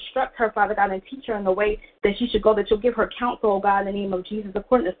you'll instruct her, Father God, and teach her in the way that she should go, that you'll give her counsel, oh God, in the name of Jesus,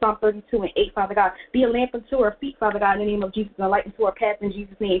 according to Psalm 32 and 8, Father God. Be a lamp unto her feet, Father God, in the name of Jesus, and a light unto her path in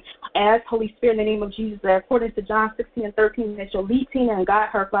Jesus' name. As Holy Spirit, in the name of Jesus, that according to John 16 and 13, that you'll lead Tina and guide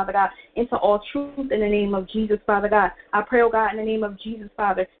her, Father God, into all truth in the name of Jesus, Father God. I pray, oh God, in the name of Jesus,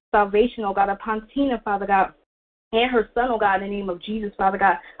 Father, salvation, oh God, upon Tina, Father God, and her son, oh God, in the name of Jesus, Father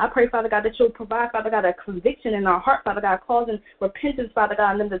God. I pray, Father God, that you'll provide, Father God, a conviction in our heart, Father God, causing repentance, Father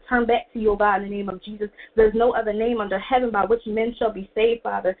God, and them to turn back to you, oh God, in the name of Jesus. There's no other name under heaven by which men shall be saved,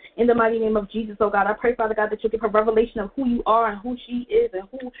 Father, in the mighty name of Jesus, oh God. I pray, Father God, that you'll give her revelation of who you are and who she is and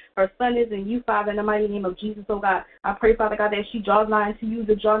who her son is in you, Father, in the mighty name of Jesus, oh God. I pray, Father God, that she draws nigh unto you,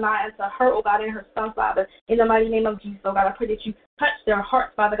 to draw nigh unto her, oh God, and her son, Father, in the mighty name of Jesus, oh God. I pray that you touch their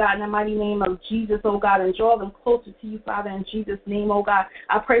hearts, Father God, in the mighty name of Jesus, oh God, and draw them closer to you, Father, in Jesus' name, oh God.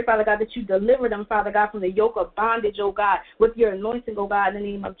 I pray, Father God, that you deliver them, Father God, from the yoke of bondage, oh God, with your anointing, oh God, in the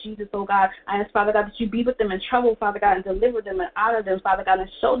name of Jesus, oh God. I ask, Father God, that you be with them in trouble, Father God, and deliver them and honor them, Father God, and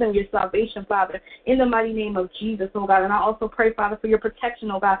show them your salvation, Father, in the mighty name of Jesus, oh God. And I also pray, Father, for your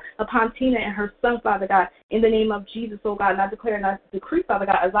protection, oh God, upon Tina and her son, Father God, in the name of Jesus, oh God. And I declare and I decree, Father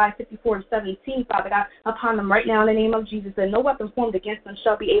God, Isaiah 54:17, Father God, upon them right now in the name of Jesus, and no weapon formed against them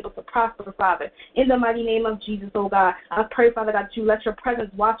shall be able to prosper, Father, in the mighty name of Jesus, oh God. I pray, Father God, that you let your presence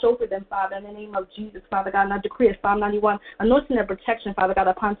watch over them, Father, in the name of Jesus, Father God. And I decree a Psalm 91 anointing and protection, Father God,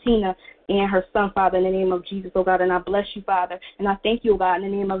 upon Tina and her son, Father, in the name of Jesus, oh God. And I bless you, Father, and I thank you, oh God, in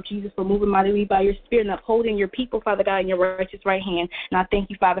the name of Jesus, for moving mightily by your spirit and upholding your people, Father God, in your righteous right hand. And I thank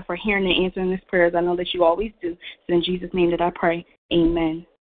you, Father, for hearing and answering this prayer, as I know that you always do. So in Jesus' name that I pray. Amen.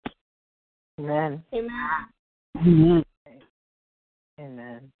 Amen. Amen. Amen.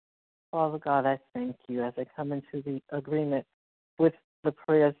 Amen. Father God, I thank you as I come into the agreement with the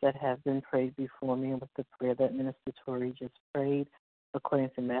prayers that have been prayed before me and with the prayer that Minister Tori just prayed according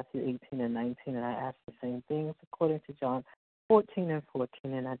to Matthew 18 and 19. And I ask the same things according to John 14 and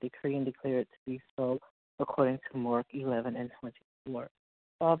 14. And I decree and declare it to be so according to Mark 11 and 24.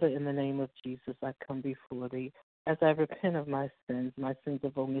 Father, in the name of Jesus, I come before thee as I repent of my sins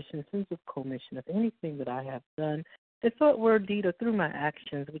of omission, sins of commission, of anything that I have done, in thought, word, deed, or through my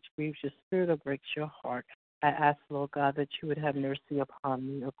actions, which grieves your spirit or breaks your heart. I ask, Lord God, that you would have mercy upon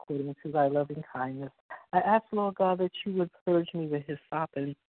me according to thy loving kindness. I ask, Lord God, that you would purge me with hyssop,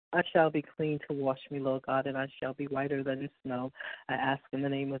 and I shall be clean to wash me, Lord God, and I shall be whiter than snow. I ask in the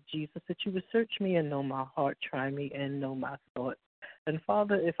name of Jesus that you would search me and know my heart, try me and know my thoughts. And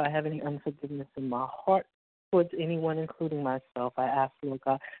Father, if I have any unforgiveness in my heart towards anyone, including myself, I ask, Lord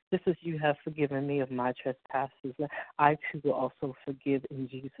God, just as you have forgiven me of my trespasses, I too will also forgive. In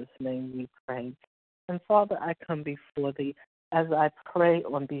Jesus' name we pray. And Father, I come before thee as I pray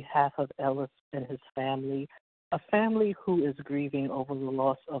on behalf of Ellis and his family, a family who is grieving over the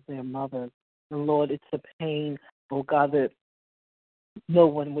loss of their mother. And Lord, it's a pain, oh God, that no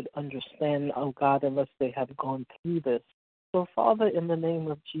one would understand, oh God, unless they have gone through this. So Father, in the name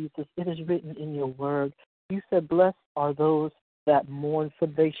of Jesus, it is written in your word, you said, blessed are those that mourn, for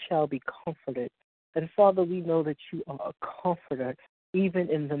they shall be comforted. And Father, we know that you are a comforter, even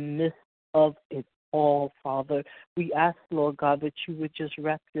in the midst of it all, Father. We ask, Lord God, that you would just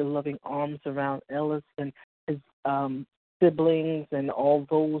wrap your loving arms around Ellis and his siblings and all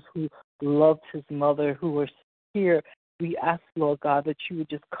those who loved his mother, who are here. We ask, Lord God, that you would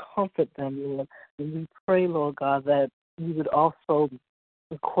just comfort them, Lord. And we pray, Lord God, that you would also,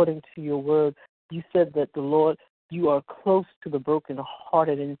 according to your word, you said that the Lord, you are close to the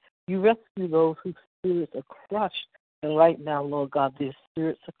brokenhearted, and you rescue those whose spirits are crushed. And right now, Lord God, their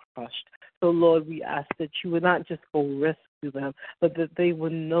spirits are crushed. So, Lord, we ask that you would not just go rescue them, but that they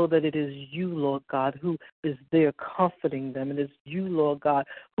would know that it is you, Lord God, who is there comforting them. It is you, Lord God,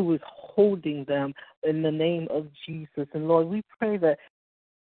 who is holding them in the name of Jesus. And, Lord, we pray that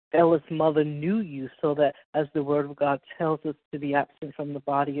Ella's mother knew you, so that, as the word of God tells us, to be absent from the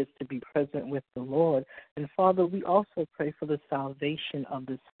body is to be present with the Lord. And Father, we also pray for the salvation of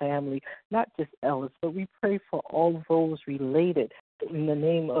this family, not just Ella's, but we pray for all those related in the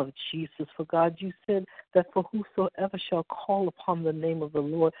name of Jesus. For God, you said that for whosoever shall call upon the name of the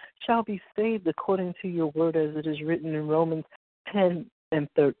Lord shall be saved, according to your word, as it is written in Romans 10 and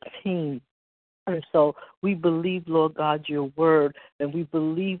 13. And so we believe, Lord God, your word, and we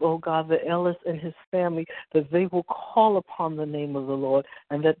believe, oh God, that Ellis and his family, that they will call upon the name of the Lord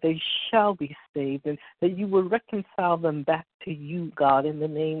and that they shall be saved, and that you will reconcile them back to you, God, in the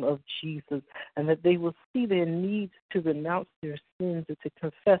name of Jesus, and that they will see their needs to renounce their sins and to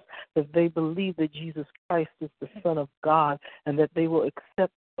confess that they believe that Jesus Christ is the Son of God, and that they will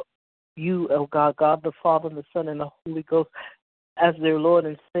accept you, oh God, God the Father, and the Son, and the Holy Ghost as their Lord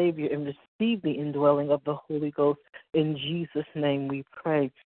and Savior, and receive the indwelling of the Holy Ghost. In Jesus' name we pray.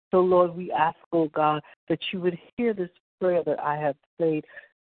 So, Lord, we ask, oh God, that you would hear this prayer that I have prayed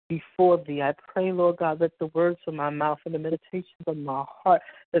before thee. I pray, Lord God, that the words of my mouth and the meditations of my heart,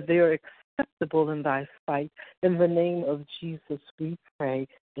 that they are acceptable in thy sight. In the name of Jesus we pray.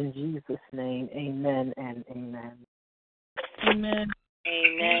 In Jesus' name, amen and amen. Amen.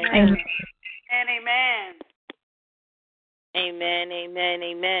 Amen. Amen. And amen. Amen, amen,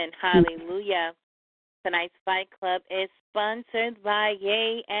 amen. Hallelujah. Tonight's Fight Club is sponsored by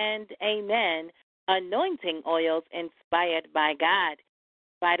Yea and Amen, anointing oils inspired by God.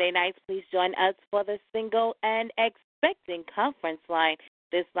 Friday nights, please join us for the Single and Expecting Conference Line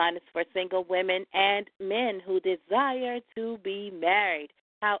This line is for single women and men who desire to be married.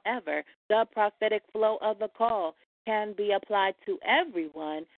 However, the prophetic flow of the call can be applied to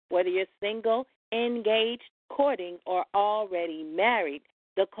everyone, whether you're single, engaged, courting, or already married.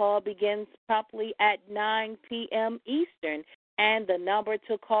 The call begins promptly at 9 p.m. Eastern, and the number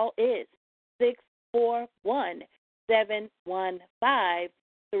to call is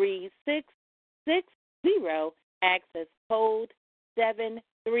 641-715-3660, access code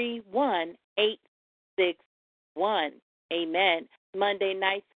 731861. Amen. Monday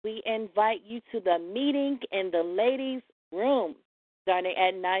nights, we invite you to the meeting in the ladies' room, starting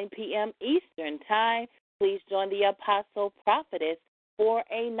at 9 p.m. Eastern Time. Please join the Apostle Prophetess for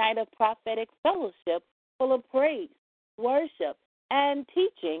a night of prophetic fellowship full of praise, worship, and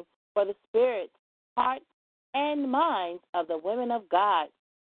teaching for the spirits, hearts, and minds of the women of God.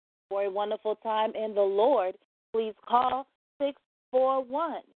 For a wonderful time in the Lord, please call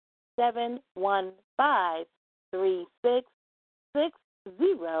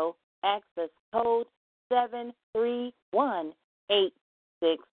 641-715-3660, access code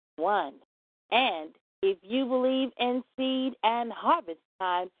 731861. And if you believe in seed and harvest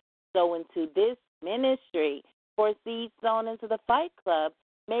time, sow into this ministry. For seeds sown into the Fight Club,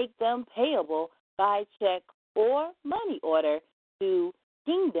 make them payable by check or money order to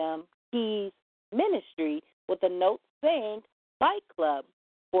Kingdom Keys Ministry with a note saying Fight Club.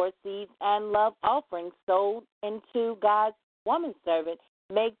 For seeds and love offerings sold into God's woman servant,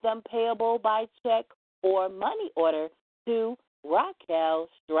 make them payable by check or money order to Raquel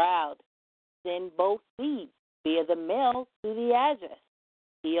Stroud. Send both seeds via the mail to the address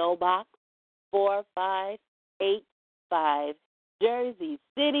P.O. Box 4585, Jersey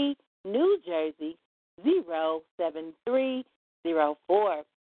City, New Jersey 07304.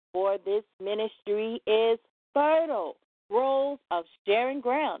 For this ministry is fertile, rows of sharing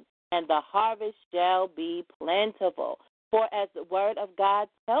ground, and the harvest shall be plentiful. For as the word of God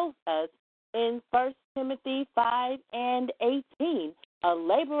tells us in 1 Timothy 5:18, a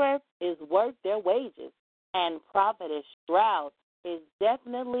laborer is worth their wages, and Prophetess Stroud is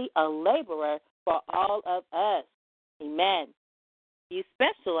definitely a laborer for all of us. Amen. Few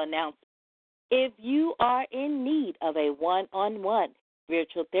special announcements. If you are in need of a one-on-one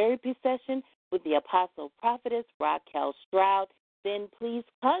spiritual therapy session with the Apostle Prophetess Raquel Stroud, then please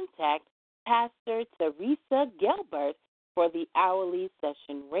contact Pastor Teresa Gilbert for the hourly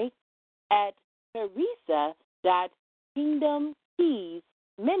session rate at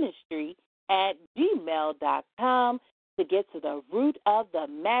teresa.kingdomkeysministry@gmail.com to get to the root of the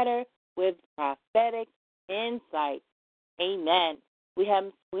matter with prophetic insight. Amen. We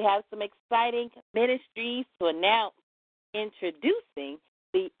have some exciting ministries to announce. Introducing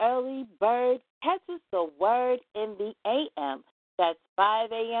the Early Bird Catches the Word in the AM. That's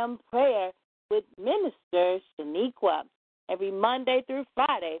 5 a.m. prayer with Minister Shaniqua every Monday through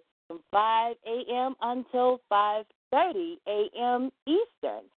Friday from 5 a.m. until 5:30 a.m.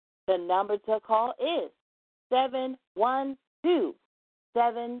 Eastern. The number to call is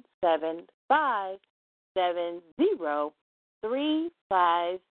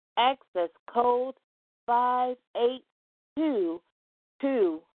 712-775-7035, access code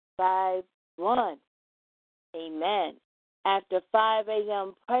 582251. Amen. After 5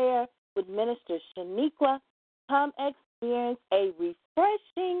 a.m. prayer with Minister Shaniqua, come experience a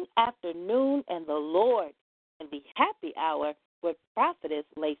refreshing afternoon in the Lord and the happy hour with Prophetess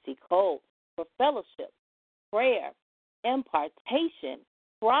Lacey Cole for fellowship, prayer, impartation,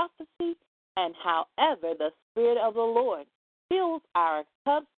 prophecy, and however the Spirit of the Lord fills our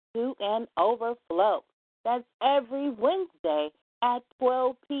cups to an overflow. That's every Wednesday at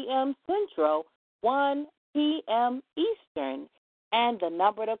 12 p.m. Central, 1 p.m. Eastern. And the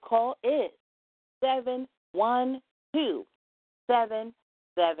number to call is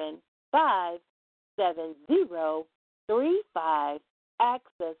 712-775-7035,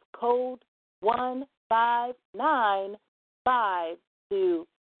 access code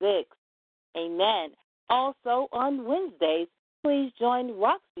 159526. Amen. Also on Wednesdays, please join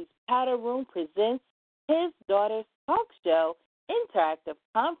Roxy's Powder Room presents His Daughter's Talk Show Interactive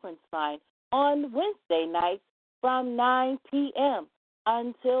Conference Line on Wednesday nights from 9 p.m.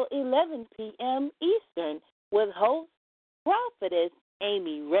 until 11 p.m. Eastern with host Prophetess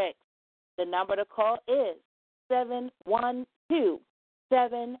Amy Ricks. The number to call is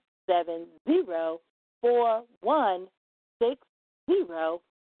 712-770-4160,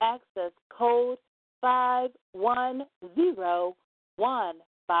 access code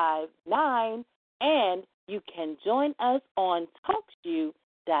 510159, and you can join us on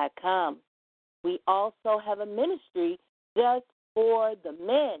TalkShoe.com. We also have a ministry just for the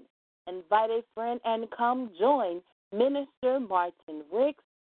men. Invite a friend and come join Minister Martin Ricks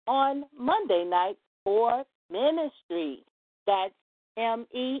on Monday night for ministry. That's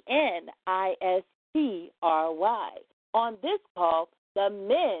MENISTRY. On this call, the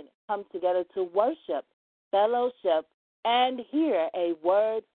men come together to worship, fellowship, and hear a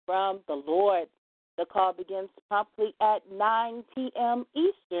word from the Lord. The call begins promptly at 9 p.m.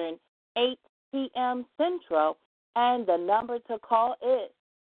 Eastern, 8 p.m. Central, and the number to call is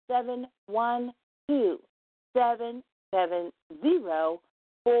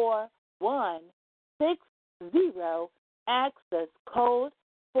 712-770-4160, access code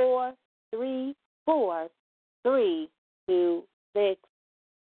 434326.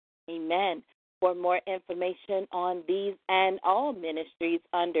 Amen. For more information on these and all ministries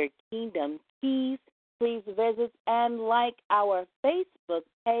under Kingdom Keys, please visit and like our Facebook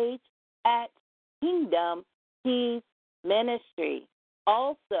page at Kingdom Keys Ministry.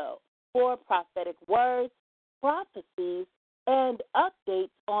 Also, for prophetic words, prophecies, and updates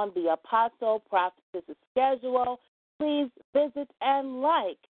on the Apostle Prophetess schedule, please visit and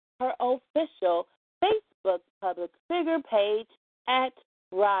like her official Facebook public figure page at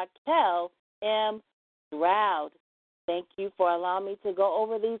Raquel M. Stroud. Thank you for allowing me to go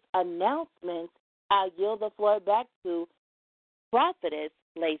over these announcements. I'll yield the floor back to Prophetess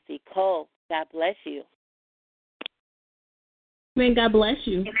Lacey Cole. God bless you. Amen. God bless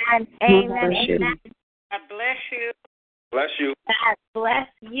you. Amen. Amen. Amen. God bless you. Bless you. God bless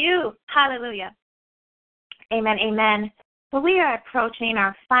you. Hallelujah. Amen. Amen. So we are approaching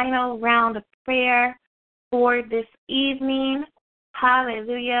our final round of prayer for this evening.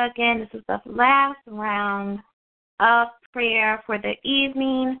 Hallelujah. Again, this is the last round of prayer for the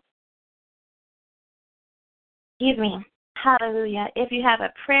evening. Excuse me. Hallelujah. If you have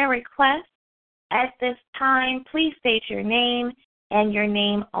a prayer request at this time, please state your name and your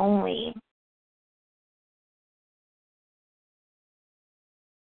name only.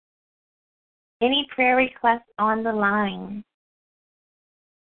 Any prayer requests on the line?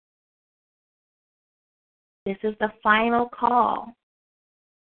 This is the final call.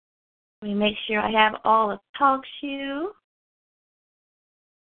 Let me make sure I have all the talk shoes.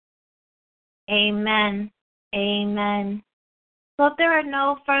 Amen. Amen. So if there are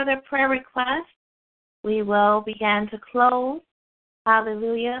no further prayer requests, we will begin to close.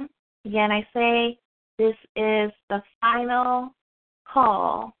 Hallelujah. Again, I say this is the final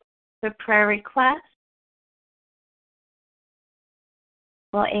call for prayer requests.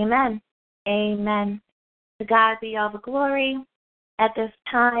 Well, amen. Amen. To God be all the glory. At this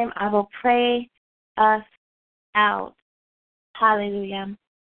time, I will pray us out. Hallelujah.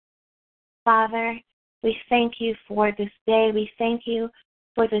 Father, we thank you for this day. We thank you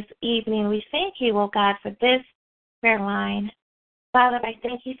for this evening. We thank you, oh God, for this prayer line. Father, I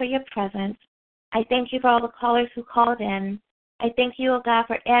thank you for your presence. I thank you for all the callers who called in. I thank you, oh God,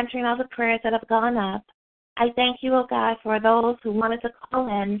 for answering all the prayers that have gone up. I thank you, oh God, for those who wanted to call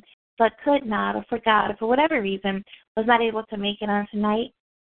in but could not or forgot or for whatever reason was not able to make it on tonight.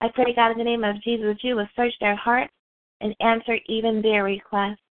 I pray, God, in the name of Jesus, that you will search their hearts and answer even their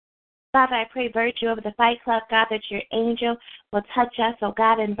requests. Father, I pray virtue over the Fight Club, God, that your angel will touch us, oh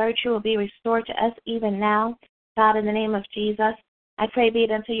God, and virtue will be restored to us even now. God, in the name of Jesus, I pray be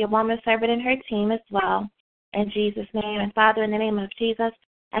it unto your woman servant and her team as well. In Jesus' name. And Father, in the name of Jesus,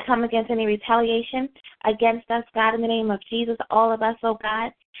 I come against any retaliation against us, God, in the name of Jesus, all of us, oh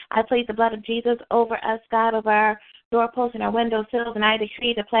God. I plead the blood of Jesus over us, God, over our doorposts and our windowsills, and I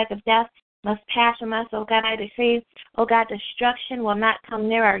decree the plague of death must pass from us, oh God. I decree, oh God, destruction will not come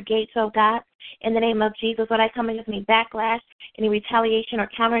near our gates, oh God. In the name of Jesus, Lord, I come against any backlash, any retaliation or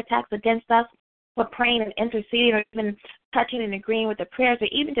counterattacks against us for praying and interceding or even touching and agreeing with the prayers or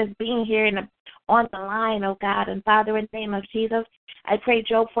even just being here on the line, oh God. And Father, in the name of Jesus, I pray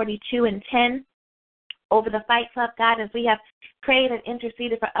Job 42:10 over the Fight Club, God, as we have prayed and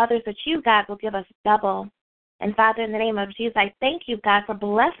interceded for others, that you, God, will give us double. And Father, in the name of Jesus, I thank you, God, for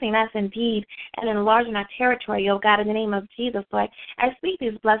blessing us indeed and enlarging our territory, oh God, in the name of Jesus, Lord. I speak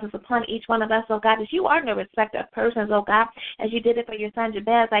these blessings upon each one of us, oh God, as you are no respecter of persons, oh God, as you did it for your son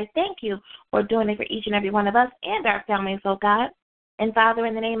Jabez. I thank you for doing it for each and every one of us and our families, oh God. And Father,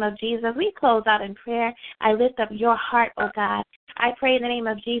 in the name of Jesus, we close out in prayer. I lift up your heart, oh God. I pray in the name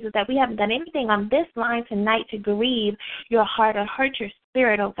of Jesus that we haven't done anything on this line tonight to grieve your heart or hurt your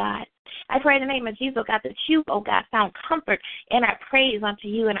spirit, oh God. I pray in the name of Jesus, oh God, that you, oh God, found comfort in our praise unto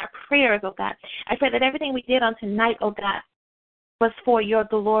you and our prayers, oh God. I pray that everything we did on tonight, oh God, was for your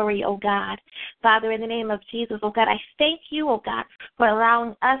glory, oh God. Father, in the name of Jesus, oh God, I thank you, oh God, for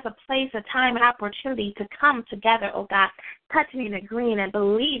allowing us a place, a time, an opportunity to come together, oh God, touching and agreeing and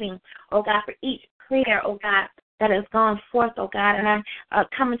believing, oh God, for each prayer, oh God, that has gone forth, oh God, and I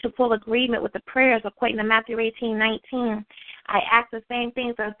come into full agreement with the prayers according to Matthew 18:19. I ask the same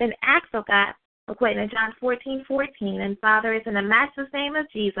things that have been asked, oh God, according to John 14:14. And Father, it's in the matchless name of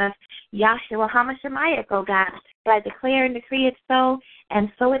Jesus, Yahshua HaMashiach, oh God, that I declare and decree it so,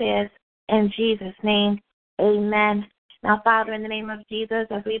 and so it is. In Jesus' name, amen. Now, Father, in the name of Jesus,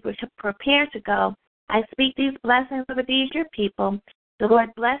 as we prepare to go, I speak these blessings over these your people. The Lord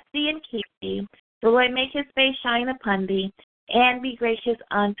bless thee and keep thee. The Lord make his face shine upon thee, and be gracious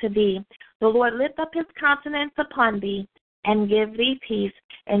unto thee. The Lord lift up his countenance upon thee, and give thee peace.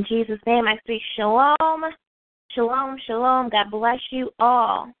 In Jesus' name I speak shalom, shalom, shalom. God bless you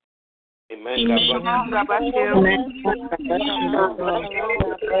all. Amen. God bless you. God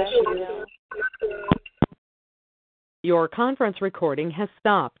bless you. Your conference recording has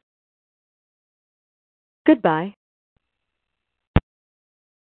stopped. Goodbye.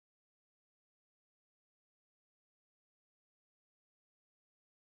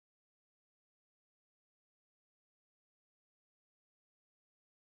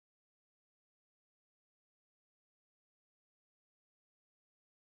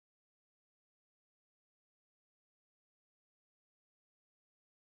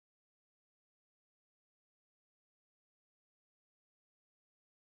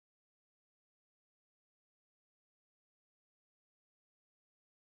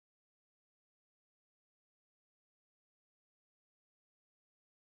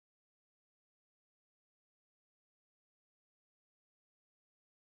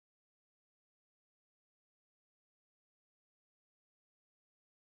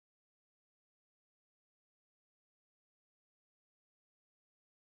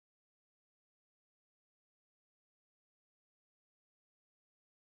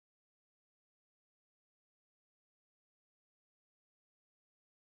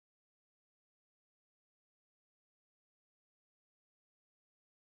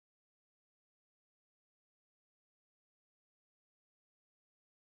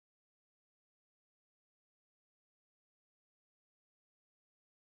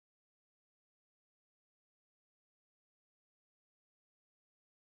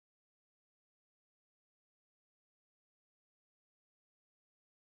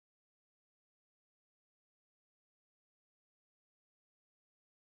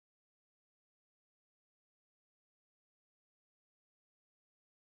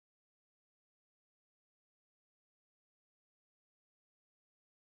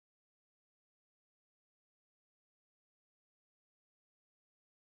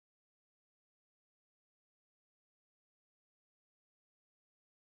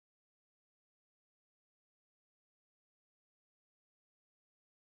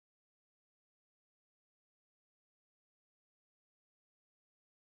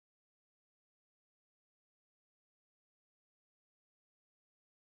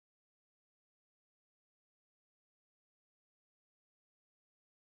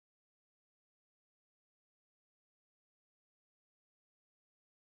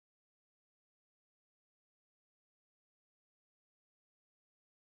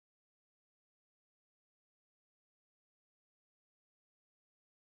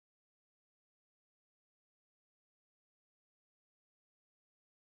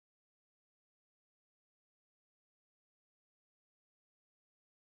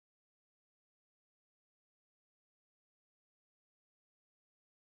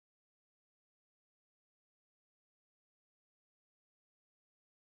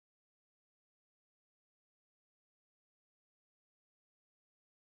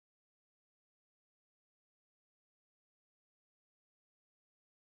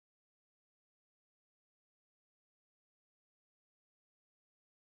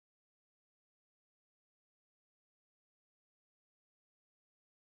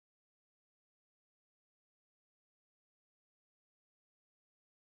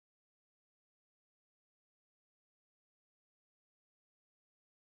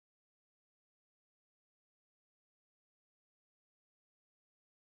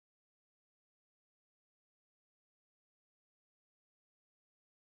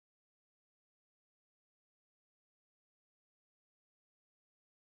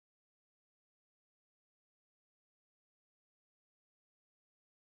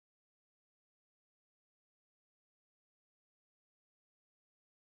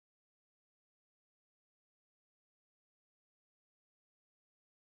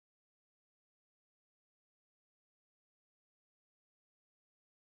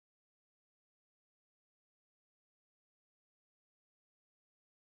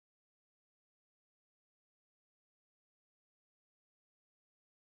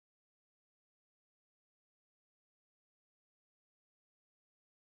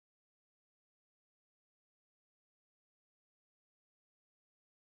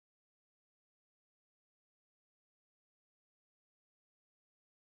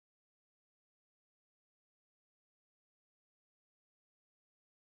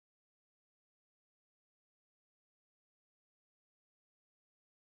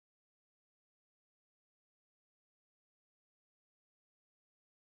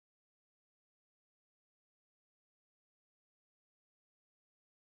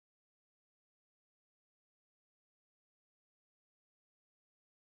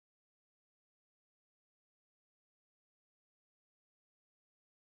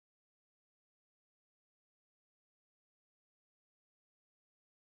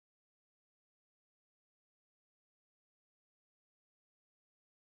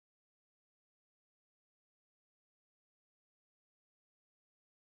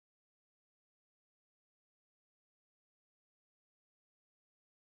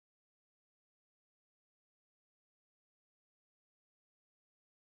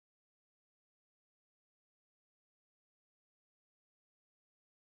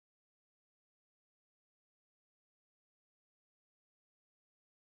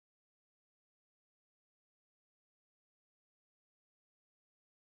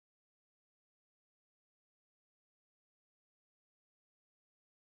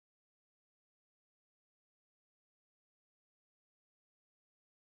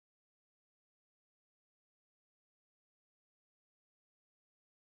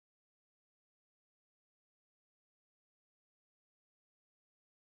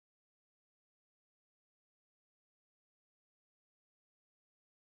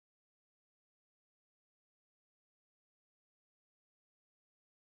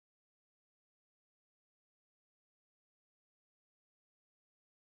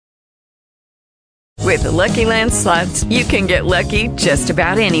 With the Lucky Land Slots, you can get lucky just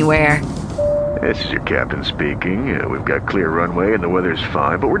about anywhere. This is your captain speaking. We've got clear runway and the weather's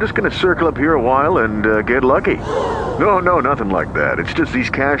fine, but we're just going to circle up here a while and get lucky. No, nothing like that. It's just these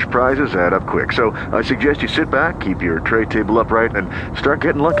cash prizes add up quick. So I suggest you sit back, keep your tray table upright, and start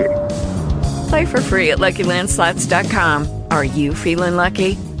getting lucky. Play for free at LuckyLandSlots.com. Are you feeling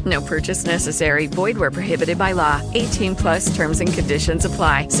lucky? No purchase necessary. Void where prohibited by law. 18+ terms and conditions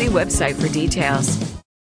apply. See website for details.